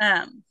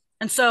 Um,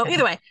 and so okay.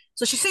 either way,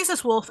 so she sees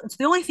this wolf. It's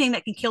the only thing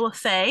that can kill a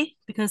fae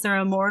because they're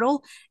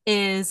immortal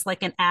is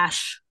like an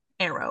ash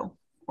arrow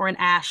or an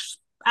ash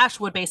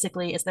wood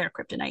basically is their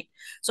kryptonite.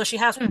 So she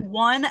has Hmm.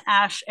 one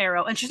ash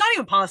arrow, and she's not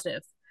even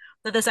positive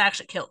that this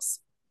actually kills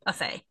a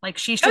fae. Like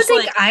she's I would just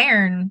think like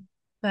iron,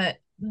 but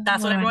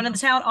that's what what do I everyone in know? the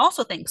town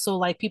also thinks. So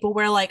like people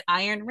wear like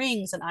iron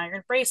rings and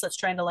iron bracelets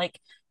trying to like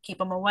keep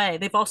them away.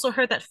 They've also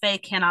heard that fae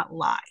cannot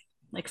lie.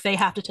 Like fae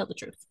have to tell the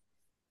truth.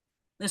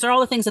 These are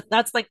all the things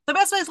that's like the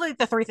best way is like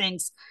the three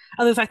things,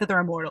 other than the fact that they're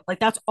immortal. Like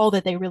that's all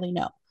that they really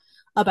know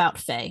about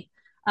Fae.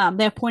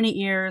 They have pointy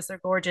ears. They're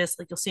gorgeous.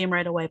 Like you'll see them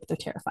right away, but they're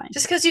terrifying.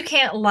 Just because you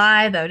can't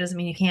lie, though, doesn't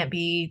mean you can't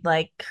be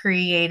like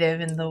creative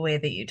in the way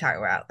that you talk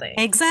about things.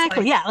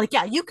 Exactly. Like, Yeah. Like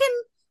yeah, you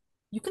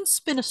can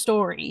spin a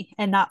story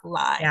and not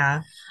lie.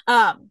 yeah.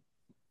 Um.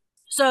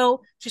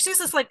 So she sees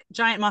this like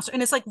giant monster,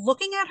 and it's like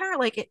looking at her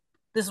like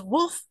this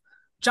wolf,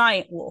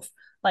 giant wolf,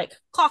 like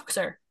clocks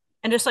her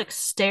and just like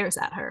stares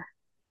at her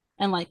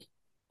and like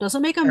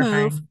doesn't make a move,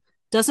 Terrifying.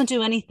 doesn't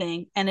do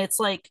anything, and it's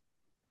like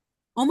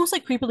almost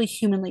like creepily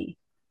humanly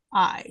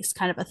eyes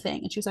kind of a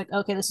thing. And she's like,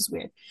 okay, this is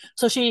weird.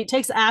 So she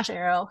takes the ash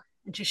arrow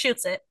and she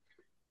shoots it.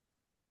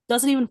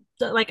 Doesn't even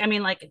like, I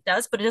mean, like it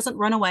does, but it doesn't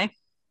run away.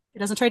 It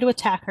doesn't try to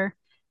attack her.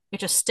 It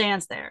just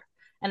stands there.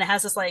 And it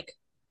has this like,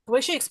 the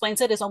way she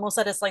explains it is almost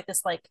that it's like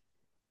this, like,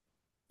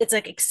 it's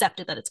like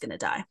accepted that it's going to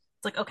die.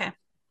 It's like, okay,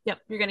 yep,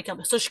 you're going to kill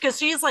me. So because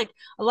she's like,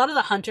 a lot of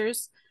the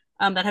hunters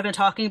that have been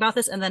talking about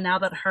this, and then now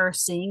that her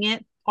seeing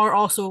it, are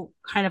also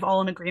kind of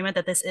all in agreement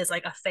that this is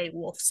like a fey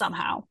wolf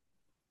somehow.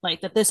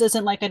 Like that this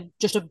isn't like a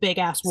just a big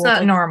ass It's wolf. not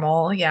Like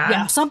normal. yeah,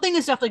 Yeah. something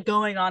is definitely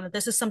going on. That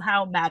this is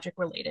somehow magic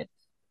related.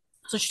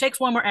 So she takes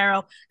one more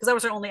arrow because that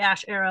was her only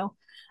ash arrow.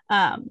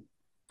 Um,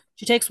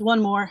 she takes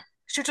one more,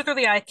 shoots her through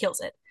the eye,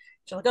 kills it,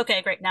 She's like,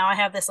 okay, great. Now I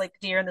have this like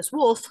deer and this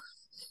wolf.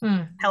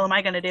 Hmm. Hell am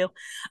I gonna do?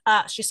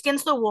 She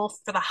skins the wolf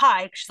for the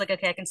hide. She's like,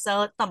 okay, I can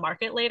sell it at the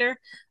market later.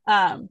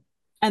 Um,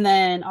 and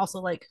then also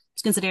like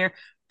skins the deer,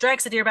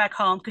 drags the deer back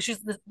home because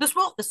this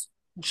wolf is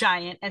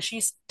giant and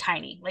she's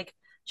tiny. Like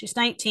she's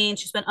 19.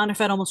 She's been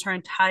underfed almost her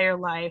entire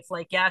life.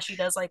 Like, yeah, she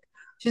does like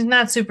She's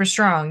not super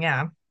strong.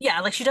 Yeah. yeah,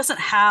 like she doesn't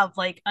have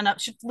like enough.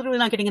 She's literally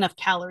not getting enough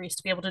calories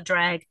to be able to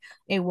drag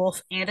a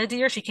wolf and a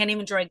deer. She can't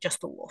even drag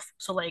just the wolf.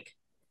 So like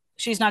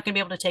she's not gonna be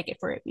able to take it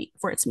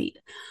for its meat.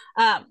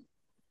 Um,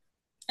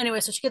 anyway,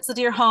 so she gets the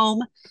deer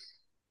home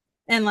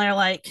and they're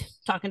like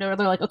talking to her.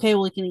 They're like, okay,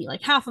 well, we can eat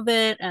like half of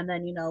it, and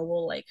then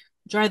we'll like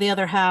dry the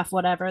other half,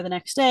 whatever. The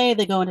next day,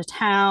 they go into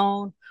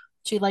town.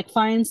 She like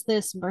finds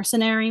this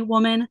mercenary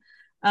woman,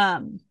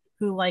 um,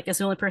 who like is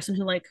the only person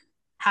who like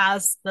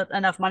has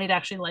enough money to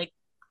actually like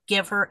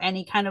give her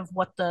any kind of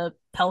what the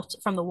pelt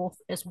from the wolf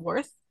is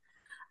worth.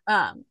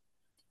 Um,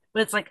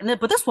 but it's like,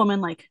 but this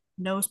woman like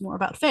knows more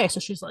about Faye, so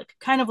she's like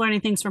kind of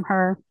learning things from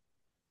her.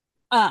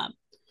 Um,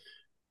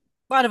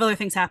 a lot of other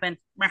things happen.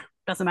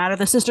 Doesn't matter.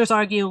 The sisters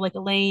argue, like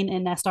Elaine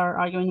and Nesta are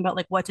arguing about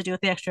like what to do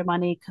with the extra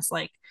money because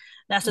like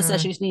Nesta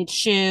says Mm. she needs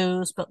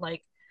shoes, but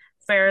like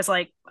Farrah's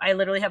like, I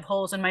literally have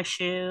holes in my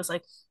shoes.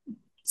 Like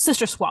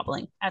sister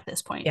squabbling at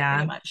this point, pretty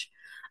Yeah. much.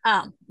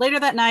 Later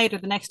that night or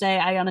the next day,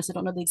 I honestly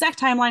don't know the exact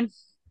timeline.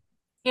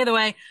 Either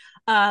way,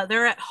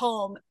 they're at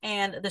home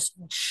and this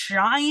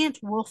giant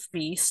wolf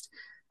beast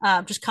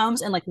just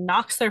comes and like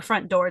knocks their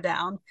front door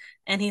down.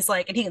 And he's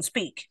like, and he can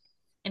speak.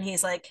 And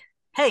he's like,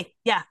 hey,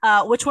 yeah,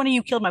 which one of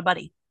you killed my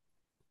buddy?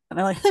 And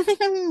they're like,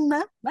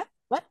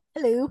 what?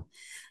 Hello.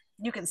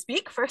 You can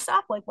speak first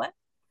off, like what?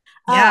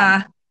 Um,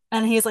 Yeah.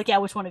 and he's like, yeah,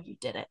 which one of you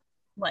did it?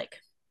 Like,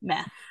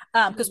 meh.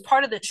 Because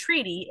part of the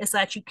treaty is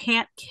that you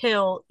can't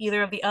kill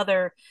either of the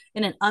other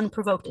in an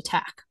unprovoked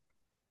attack.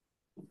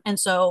 And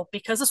so,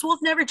 because this wolf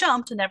never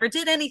jumped, never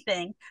did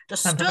anything,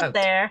 just stood Unprovoked.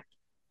 there,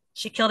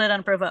 she killed it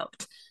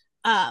unprovoked.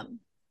 Um,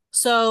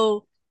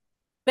 so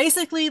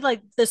basically,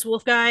 like this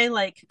wolf guy,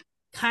 like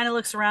kind of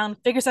looks around,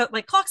 figures out,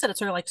 like clocks at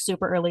her like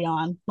super early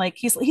on. Like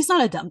he's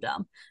not a dum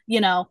dum, you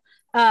know.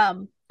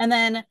 And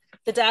then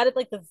the dad at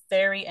like the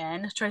very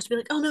end tries to be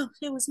like, oh no,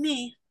 it was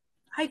me,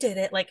 I did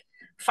it. Like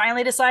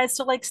finally decides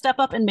to like step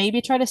up and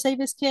maybe try to save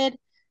his kid.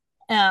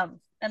 And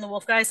the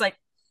wolf guy's like,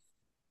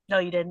 no,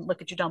 you didn't.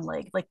 Look at your dumb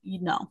leg. Like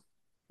you know,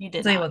 you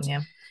did So it not. wasn't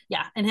you.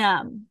 Yeah,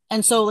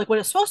 and so like what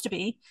it's supposed to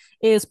be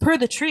is per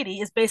the treaty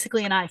is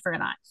basically an eye for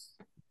an eye.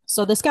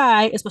 So this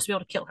guy is supposed to be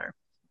able to kill her,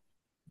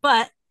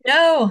 but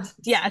No.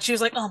 yeah, and she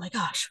was like, oh my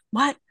gosh,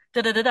 what?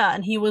 Da da da da.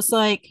 And he's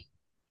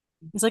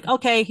like,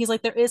 okay. He's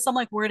like, there is some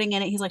like wording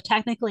in it. He's like,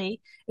 technically,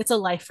 it's a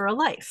life for a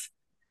life.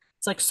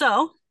 It's like,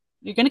 so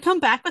you're gonna come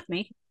back with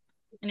me,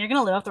 and you're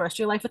gonna live out the rest of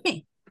your life with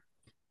me.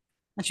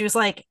 And she was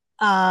like,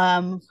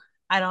 I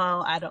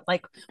don't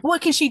like.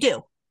 What can she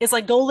do? It's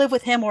like, go live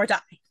with him or die.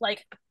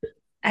 Like,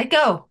 I'd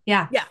go.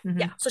 Yeah. yeah, Hmm.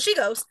 yeah. So she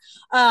goes.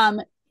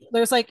 Um,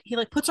 there's like he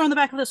like puts her on the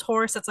back of this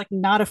horse that's like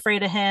not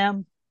afraid of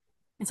him.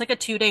 It's like a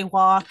 2 day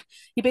walk.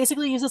 He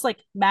basically uses like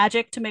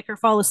magic to make her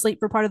fall asleep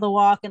for part of the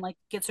walk and like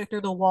gets her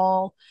through the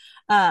wall.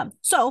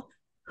 So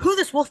who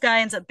this wolf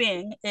guy ends up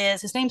being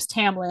is his name's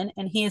Tamlin,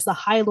 and he is the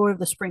High Lord of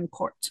the Spring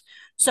Court.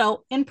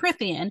 So in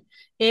Prithian,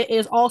 it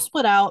is all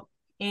split out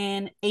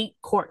in 8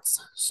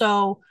 courts.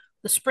 So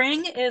the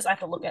spring is, I have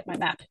to look at my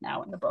map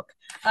now in the book.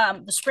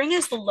 The spring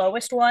is the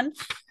lowest one,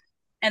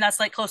 and that's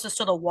like closest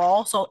to the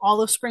wall. So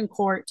all of Spring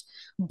Court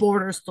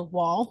borders the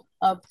wall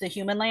of the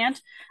human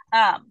land.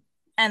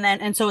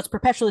 And so it's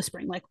perpetually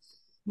spring, like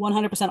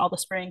 100% all the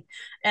spring.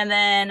 And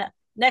then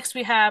next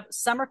we have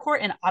Summer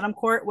Court and Autumn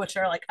Court, which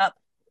are like up,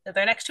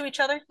 they're next to each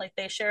other, like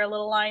they share a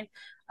little line.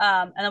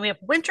 And then we have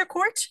Winter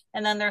Court,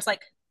 and then there's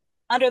like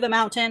under the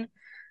mountain,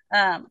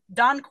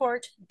 Dawn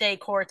Court, Day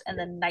Court, and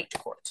then Night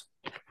Court.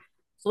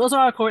 So those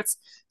are our courts.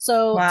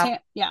 So Wow.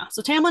 yeah,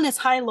 so Tamlin is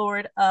High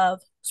Lord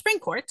of Spring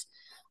Court.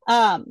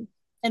 Um,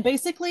 and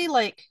basically,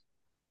 like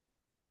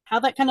how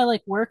that kind of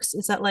like works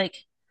is that like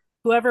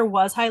whoever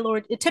was High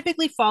Lord, it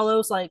typically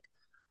follows like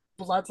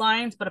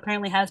bloodlines, but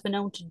apparently has been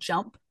known to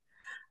jump.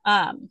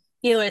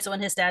 Either way, so when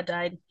his dad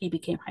died, he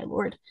became High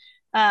Lord.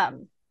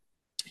 Um,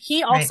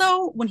 he Right.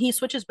 also, when he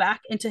switches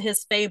back into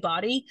his Fey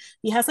body,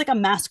 he has like a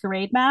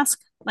masquerade mask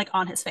like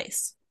on his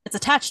face. It's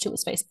attached to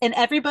his face, and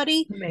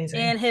everybody Amazing.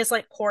 in his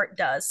like court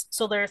does.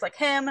 So there's like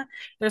him.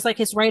 There's like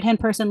his right hand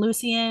person,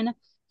 Lucian.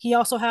 He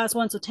also has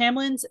one. So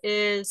Tamlin's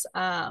is,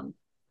 I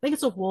think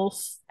it's a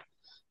wolf.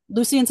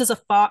 Lucian's is a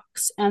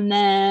fox, and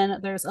then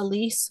there's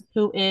Elise,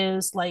 who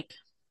is like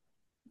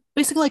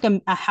basically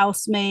like a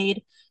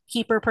housemaid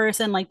keeper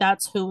person. Like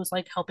that's who's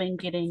like helping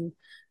getting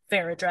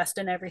Farrah dressed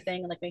and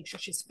everything, and like make sure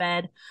she's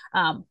fed.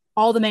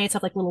 All the maids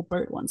have like little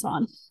bird ones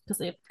on because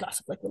they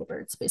gossip like little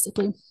birds,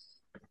 basically.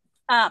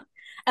 Um,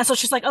 and so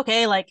she's like,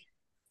 okay, like,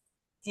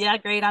 yeah,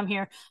 great, I'm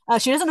here.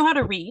 She doesn't know how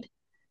to read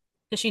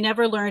because she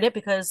never learned it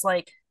because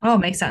like Oh,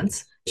 makes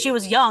sense. she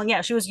was young.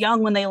 Yeah, she was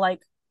young when they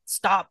like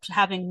stopped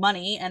having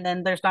money, and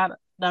then there's not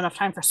not enough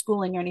time for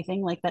schooling or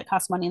anything like that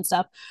costs money and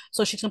stuff.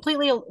 So she's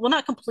completely, well,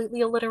 not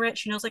completely illiterate.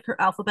 She knows like her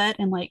alphabet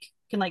and like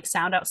can like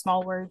sound out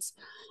small words.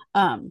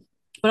 Um,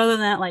 but other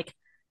than that, like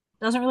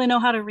doesn't really know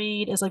how to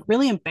read, is like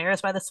really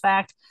embarrassed by this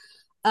fact.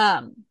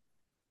 Um,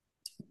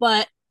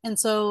 but and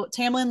so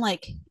Tamlin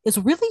like is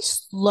really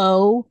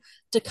slow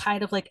to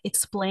kind of like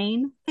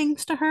explain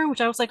things to her,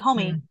 which I was like,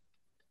 homie, Mm.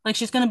 like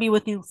she's gonna be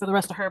with you for the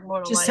rest of her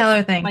mortal Just tell life.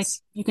 her Like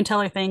things. you can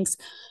tell her things.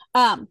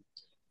 Um,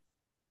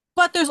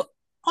 but there's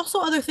also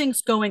other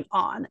things going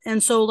on.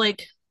 And so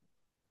like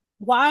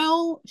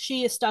while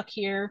she is stuck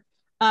here,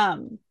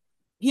 um,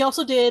 he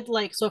also did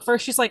like so at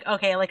first she's like,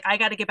 okay, like I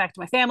gotta get back to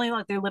my family.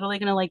 Like they're literally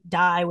gonna like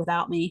die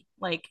without me.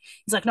 Like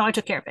he's like, no, I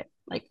took care of it.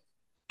 Like,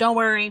 don't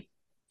worry.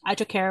 I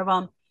took care of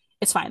them.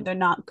 It's fine. They're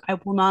not, I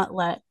will not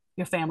let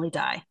your family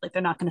die. Like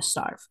they're not gonna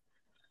starve.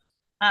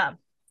 Um,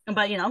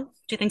 but you know,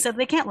 she thinks that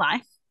they can't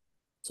lie.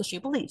 So she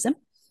believes him.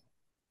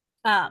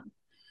 Um,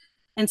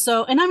 and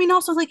so, and I mean,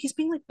 also like he's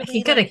being like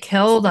He really could have like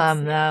killed them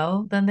submissive.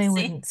 though, then they See,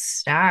 wouldn't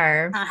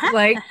starve. uh-huh,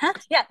 Like, uh-huh.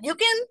 Yeah, you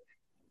can.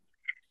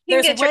 he can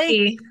There's a get way.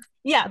 tricky.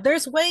 Yeah,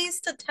 there's ways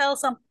to tell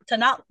some to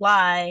not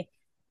lie,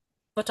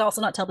 but to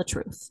also not tell the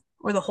truth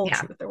or the whole Yeah.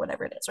 truth or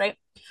whatever it is, right?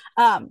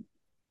 Um,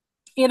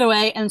 Either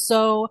way, and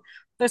so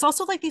there's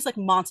also like these like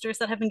monsters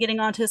that have been getting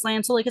onto his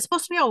land. So like it's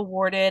supposed to be all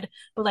warded,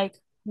 but like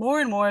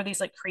more and more of these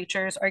like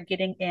creatures are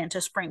getting into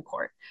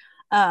Springport.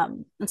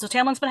 And so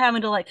Tamlin's been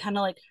having to like kind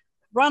of like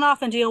run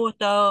off and deal with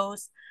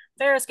those.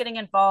 Farrah's getting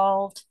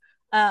involved.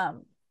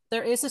 Um,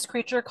 there is this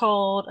creature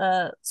called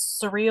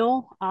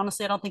Surreal.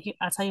 Honestly, I don't think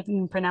that's how you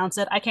even pronounce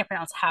it. I can't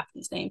pronounce half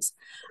these names.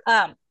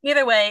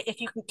 Either way,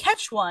 if you can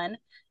catch one,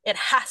 it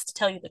has to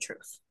tell you the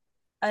truth,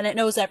 and it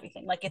knows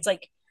everything. Like it's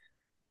like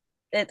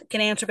it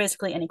can answer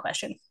basically any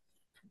question.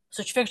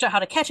 So she figured out how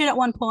to catch it at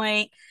one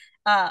point.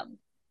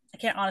 I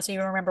can't honestly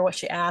even remember what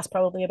she asked,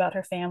 probably about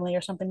her family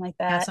or something like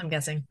That's that. what I'm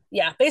guessing.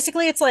 Yeah,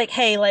 basically it's like,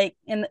 hey, like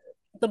in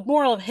the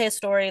moral of his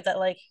story that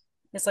like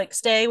it's like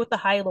stay with the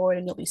High Lord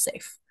and you'll be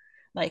safe.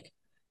 Like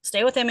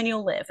stay with him and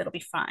you'll live. It'll be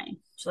fine.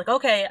 She's like,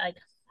 okay,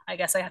 I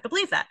guess I have to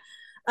believe that.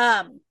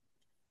 Um,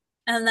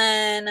 and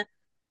then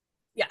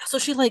yeah, so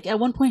she like at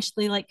one point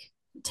they like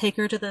take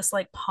her to this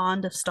like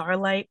pond of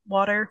starlight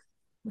water,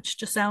 which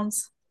just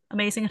sounds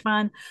amazing and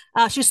fun.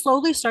 She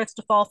slowly starts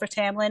to fall for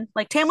Tamlin.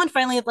 Like Tamlin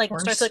finally Of like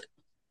starts course. like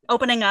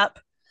opening up.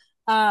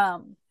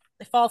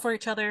 They fall for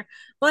each other.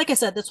 But like I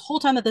said, this whole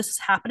time that this is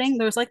happening,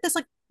 there's like this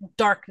like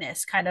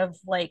darkness kind of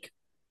like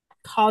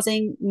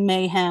causing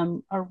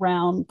mayhem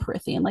around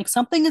Prithian. Like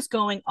something is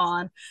going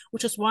on,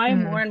 which is why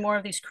more Mm, and more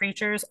of these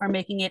creatures are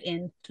making it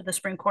into the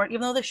Spring Court,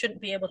 even though they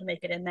shouldn't be able to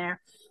make it in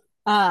there.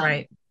 Um,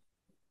 right.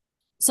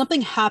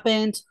 Something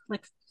happened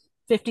like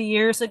 50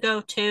 years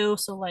ago too,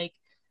 so like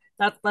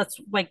that's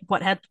like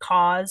what had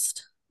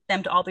caused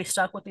them to all be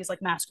stuck with these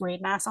like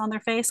masquerade masks on their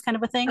face kind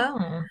of a thing.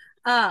 Oh,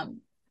 um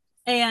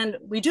and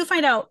we do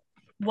find out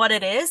what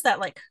it is that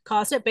like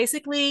caused it.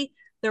 Basically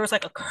there was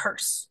like a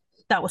curse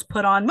that was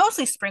put on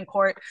mostly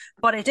Springcourt,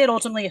 but it did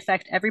ultimately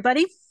affect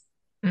everybody.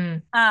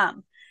 mm,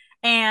 um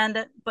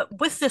and but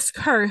with this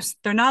curse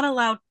they're not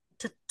allowed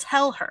to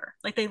tell her,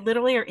 like they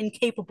literally are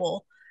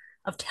incapable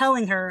of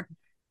telling her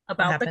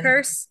what about the happened?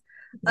 curse.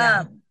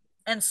 Yeah.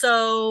 And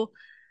so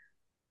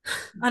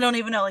I don't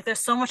even know, like there's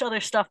so much other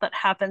stuff that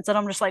happens that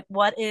I'm just like,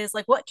 what is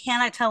like what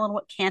can I tell and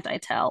what can't I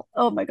tell?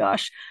 Oh my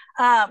gosh.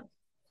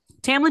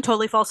 Tamlin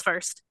totally falls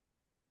first,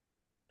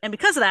 and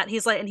because of that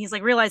he's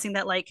like realizing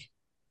that like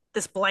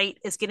this blight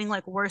is getting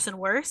like worse and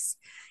worse.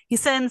 He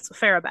sends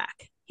Farah back.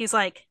 He's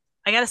like,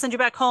 I gotta send you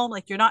back home.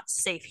 Like, you're not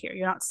safe here.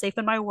 You're not safe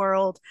in my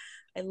world.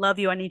 I love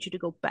you. I need you to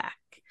go back.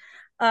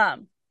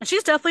 And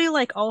she's definitely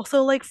like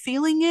also like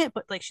feeling it,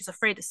 but like she's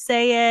afraid to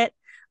say it.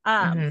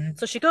 Hmm.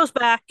 So she goes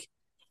back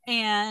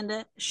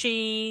and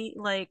she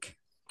like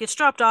gets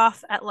dropped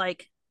off at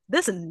like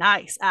this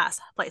nice ass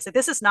place. Like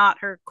this is not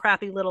her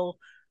crappy little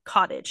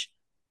cottage.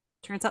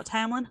 Turns out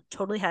Tamlin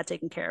totally had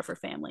taken care of her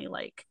family.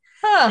 Like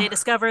they Huh.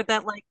 discovered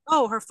that like,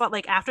 oh,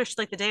 like after she,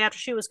 like the day after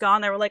she was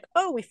gone, they were like,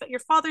 oh, your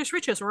father's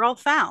riches were all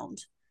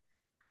found.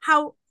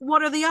 How,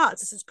 what are the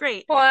odds? This is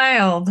great.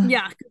 Wild.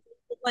 Yeah,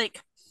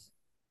 like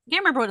I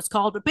can't remember what it's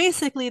called, but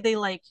basically they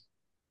like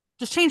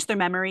just changed their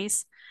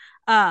memories.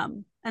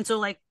 And so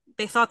like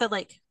they thought that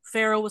like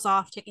Pharaoh was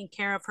off taking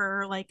care of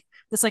her like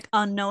this like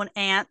unknown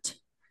aunt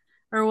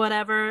or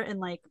whatever, and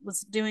like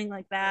was doing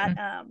like that.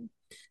 Mm,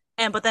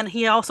 And but then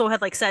he also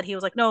had like said, he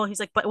was like, no, he's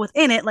like, but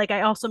within it, like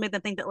I also made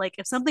them think that like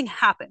if something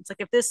happens,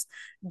 like if this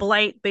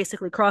blight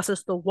basically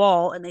crosses the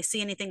wall and they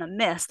see anything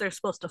amiss, they're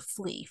supposed to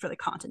flee for the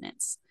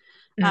continents.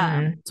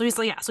 mm, So he's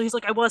like, yeah, so he's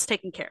like, I was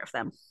taking care of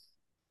them.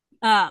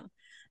 um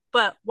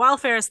but while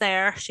Farrah's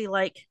there, she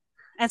like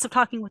ends up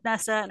talking with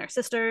Nessa and her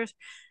sisters,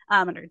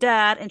 and her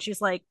dad, and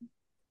she's like,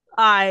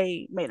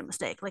 I made a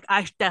mistake. Like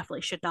I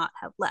definitely should not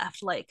have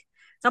left. Like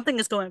something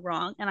is going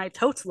wrong, and I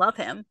totes love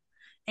him,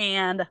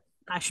 and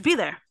I should be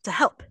there to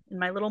help in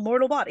my little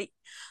mortal body.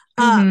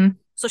 mm-hmm.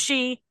 So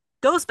she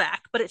goes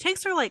back, but it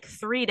takes her like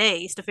 3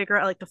 days to figure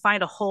out like to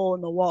find a hole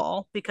in the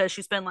wall because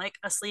she's been like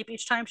asleep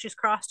each time she's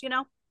crossed.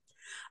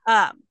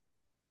 Um,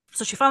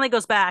 So she finally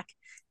goes back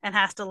and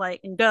has to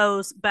like and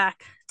goes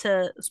back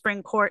to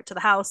Spring Court to the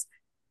house,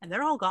 and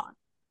they're all gone.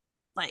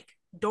 Like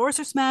doors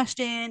are smashed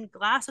in,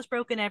 glass is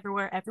broken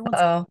everywhere, everyone's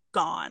Oh.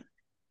 gone.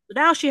 So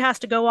now she has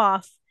to go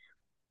off,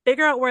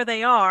 figure out where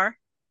they are,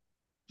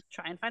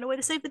 try and find a way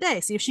to save the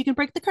day, see if she can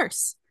break the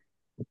curse.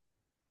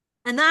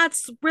 And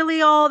that's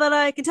really all that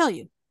I can tell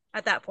you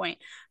at that point.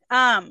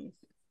 Um,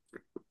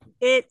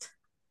 it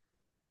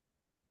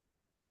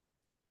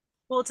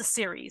well, it's a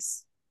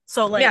series,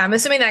 so Yeah, like I'm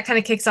assuming that kind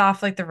of kicks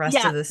off like the rest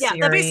yeah, of the yeah,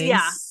 that basically yeah,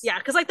 series. yeah,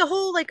 because like the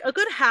whole like a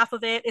good half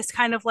of it is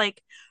kind of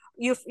like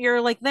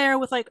you're like there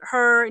with like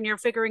her and you're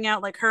figuring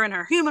out like her and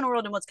her human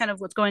world and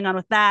what's going on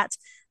with that.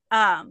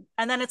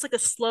 And then it's like a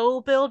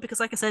slow build because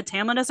like I said,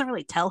 Tamlin doesn't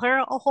really tell her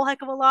a whole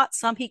heck of a lot.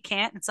 Some he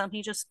can't, and some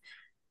he just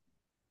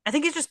I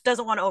think he just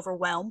doesn't want to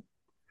overwhelm,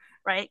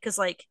 right? Because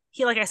like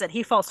I said,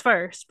 he falls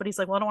first, but he's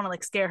like, well, I don't want to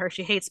like scare her.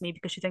 She hates me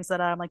because she thinks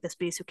that I'm like this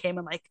beast who came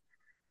and like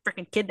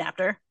freaking kidnapped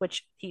her,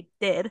 which he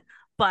did.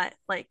 But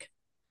like,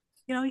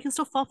 you can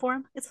still fall for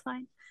him. It's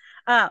fine.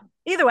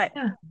 Either way,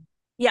 Yeah.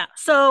 yeah.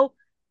 So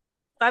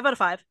 5 out of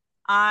 5.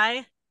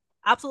 I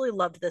absolutely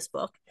loved this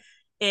book.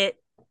 It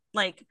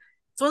like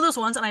it's one of those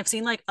ones, and I've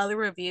seen like other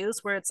reviews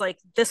where it's like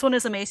this one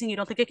is amazing. You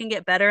don't think it can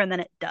get better, and then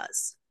it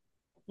does.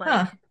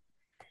 Huh. Like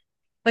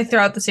Like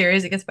throughout the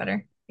series, it gets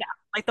better. yeah,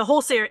 like the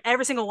whole series,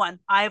 every single one.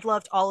 I've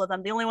loved all of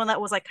them. The only one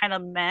that was like kind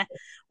of meh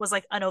was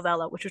like a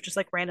novella, which was just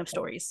like random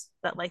stories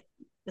that like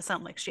it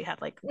sounded like she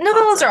had like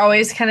thoughts Novellas are of.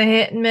 always kind of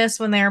hit and miss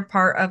when they're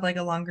part of like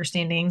a longer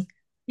standing.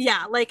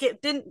 Yeah, like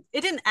it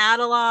didn't add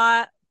a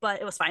lot,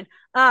 but it was fine.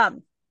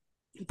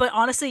 But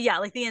honestly, yeah,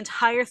 like the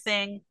entire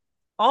thing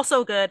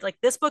also good. Like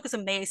this book is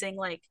amazing.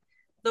 Like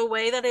the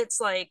way that it's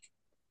like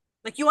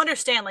you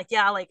understand, like,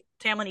 yeah, like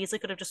Tamlin easily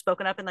could have just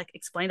spoken up and like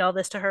explained all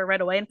this to her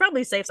right away and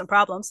probably saved some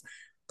problems.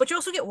 But you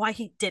also get why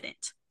he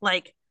didn't.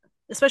 Like,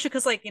 especially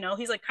because like,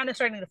 he's like kind of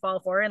starting to fall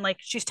for her and like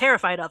she's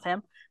terrified of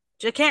him.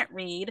 She can't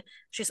read.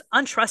 She's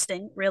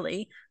untrusting,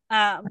 really.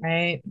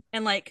 Right.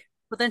 And like,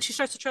 but then she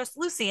starts to trust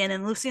Lucian,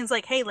 and Lucian's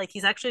like, hey, like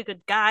he's actually a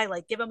good guy,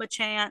 like give him a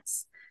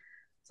chance.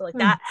 So like Hmm.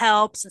 that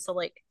helps. And so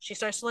like she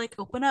starts to like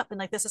open up and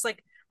like this is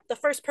like the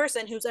first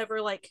person who's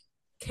ever like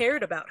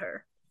cared about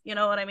her. You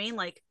know what I mean?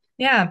 Like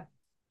Yeah.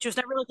 she was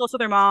never really close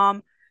with her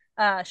mom.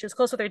 She was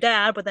close with her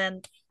dad, but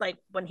then like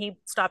when he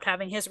stopped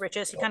having his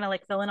riches, he kind of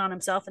like fell in on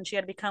himself, and she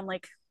had to become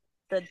like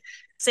the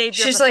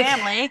savior of She's the like,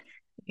 family. And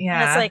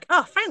it's yeah, like,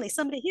 oh, finally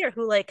somebody here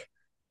who like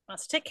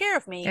wants to take care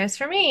of me. it's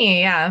for me.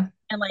 Yeah.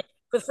 And like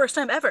for the first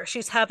time ever,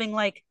 she's having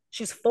like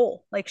she's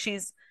full. Like she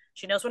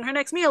knows when her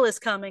next meal is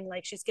coming.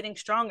 Like she's getting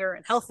stronger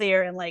and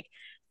healthier, and like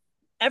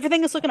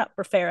everything is looking up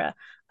for Farah.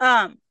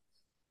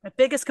 My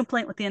biggest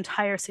complaint with the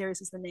entire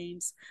series is the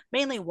names.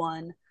 Mainly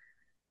one.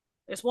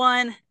 There's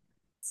one.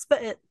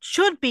 It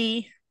should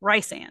be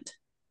rice and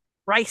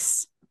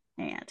rice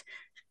and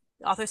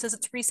the author says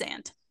it's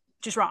Resand,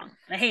 which is wrong.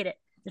 I hate it.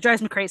 It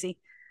drives me crazy,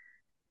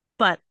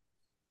 but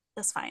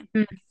that's fine.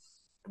 Hmm.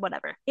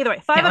 Whatever. Either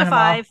way, five Can't out win of them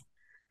all. five.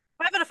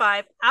 5 out of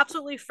 5.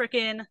 Absolutely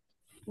freaking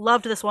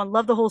loved this one.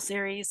 Loved the whole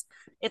series.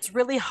 It's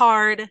really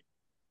hard.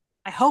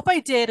 I hope I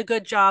did a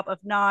good job of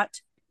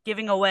not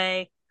giving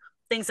away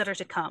things that are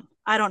to come.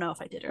 I don't know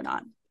if I did or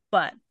not,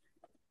 but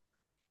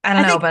I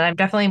don't I know, think but I'm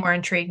definitely more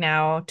intrigued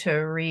now to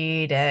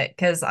read it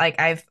because like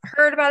I've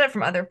heard about it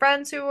from other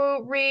friends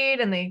who read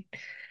and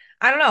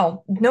I don't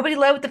know, nobody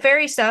led with the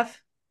fairy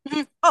stuff.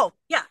 oh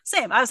yeah,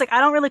 same. I was like, I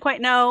don't really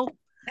quite know.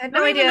 I had I no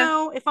don't even idea.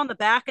 know if on the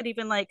back it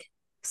even like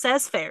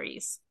says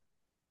fairies.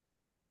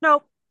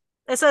 Nope.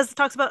 It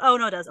talks about oh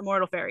no, it does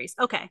immortal fairies.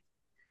 Okay.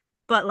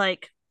 But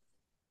like,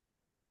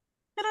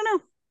 I don't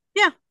know.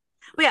 Yeah.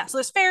 But yeah, so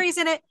there's fairies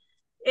in it.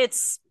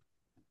 It's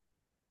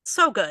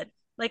so good.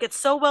 Like it's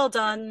so well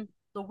done.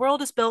 The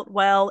world is built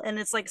well, and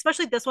it's like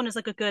especially this one is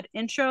like a good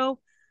intro.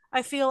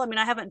 I feel. I mean,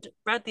 I haven't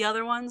read the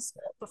other ones,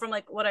 but from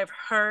like what I've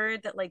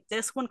heard, that like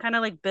this one kind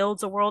of like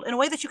builds a world in a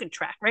way that you can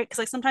track, right? Because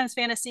like sometimes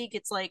fantasy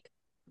gets like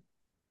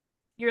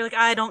you're like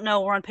I don't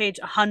know, we're on page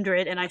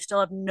 100 and I still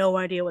have no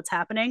idea what's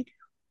happening.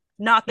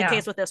 Not the Yeah.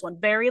 case with this one.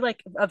 Very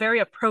like a very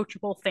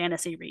approachable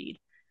fantasy read.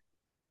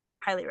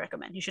 Highly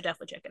recommend. You should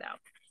definitely check it out.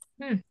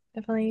 Hmm.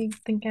 Definitely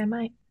think I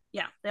might.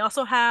 Yeah, they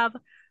also have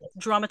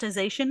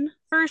dramatization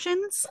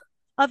versions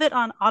of it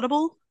on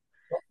Audible.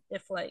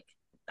 If like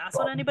that's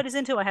what anybody's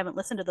into, I haven't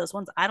listened to those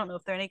ones. I don't know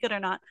if they're any good or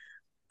not,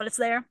 but it's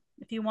there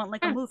if you want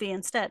like a Hmm. movie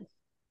instead.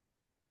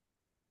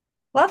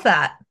 Love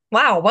that.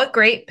 Wow, what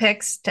great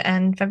picks to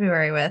end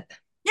February with.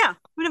 Yeah,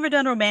 we've never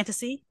done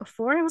Romantasy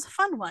before. It was a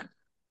fun one.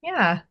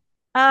 Yeah.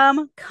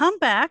 Come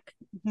back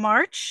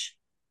March.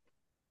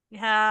 We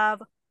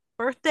have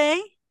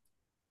birthday.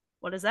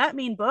 What does that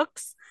mean?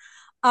 Books.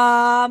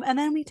 And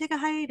then we take a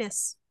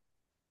hiatus.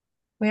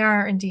 We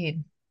are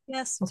indeed.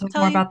 Yes, We'll we'll talk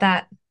tell more you. about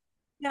that.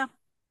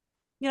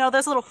 Yeah,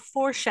 there's a little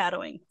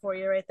foreshadowing for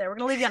you right there. We're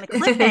gonna leave you on a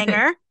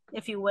cliffhanger,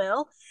 if you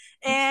will.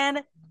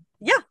 And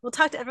yeah, we'll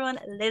talk to everyone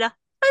later.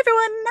 Bye,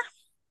 everyone.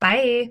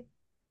 Bye.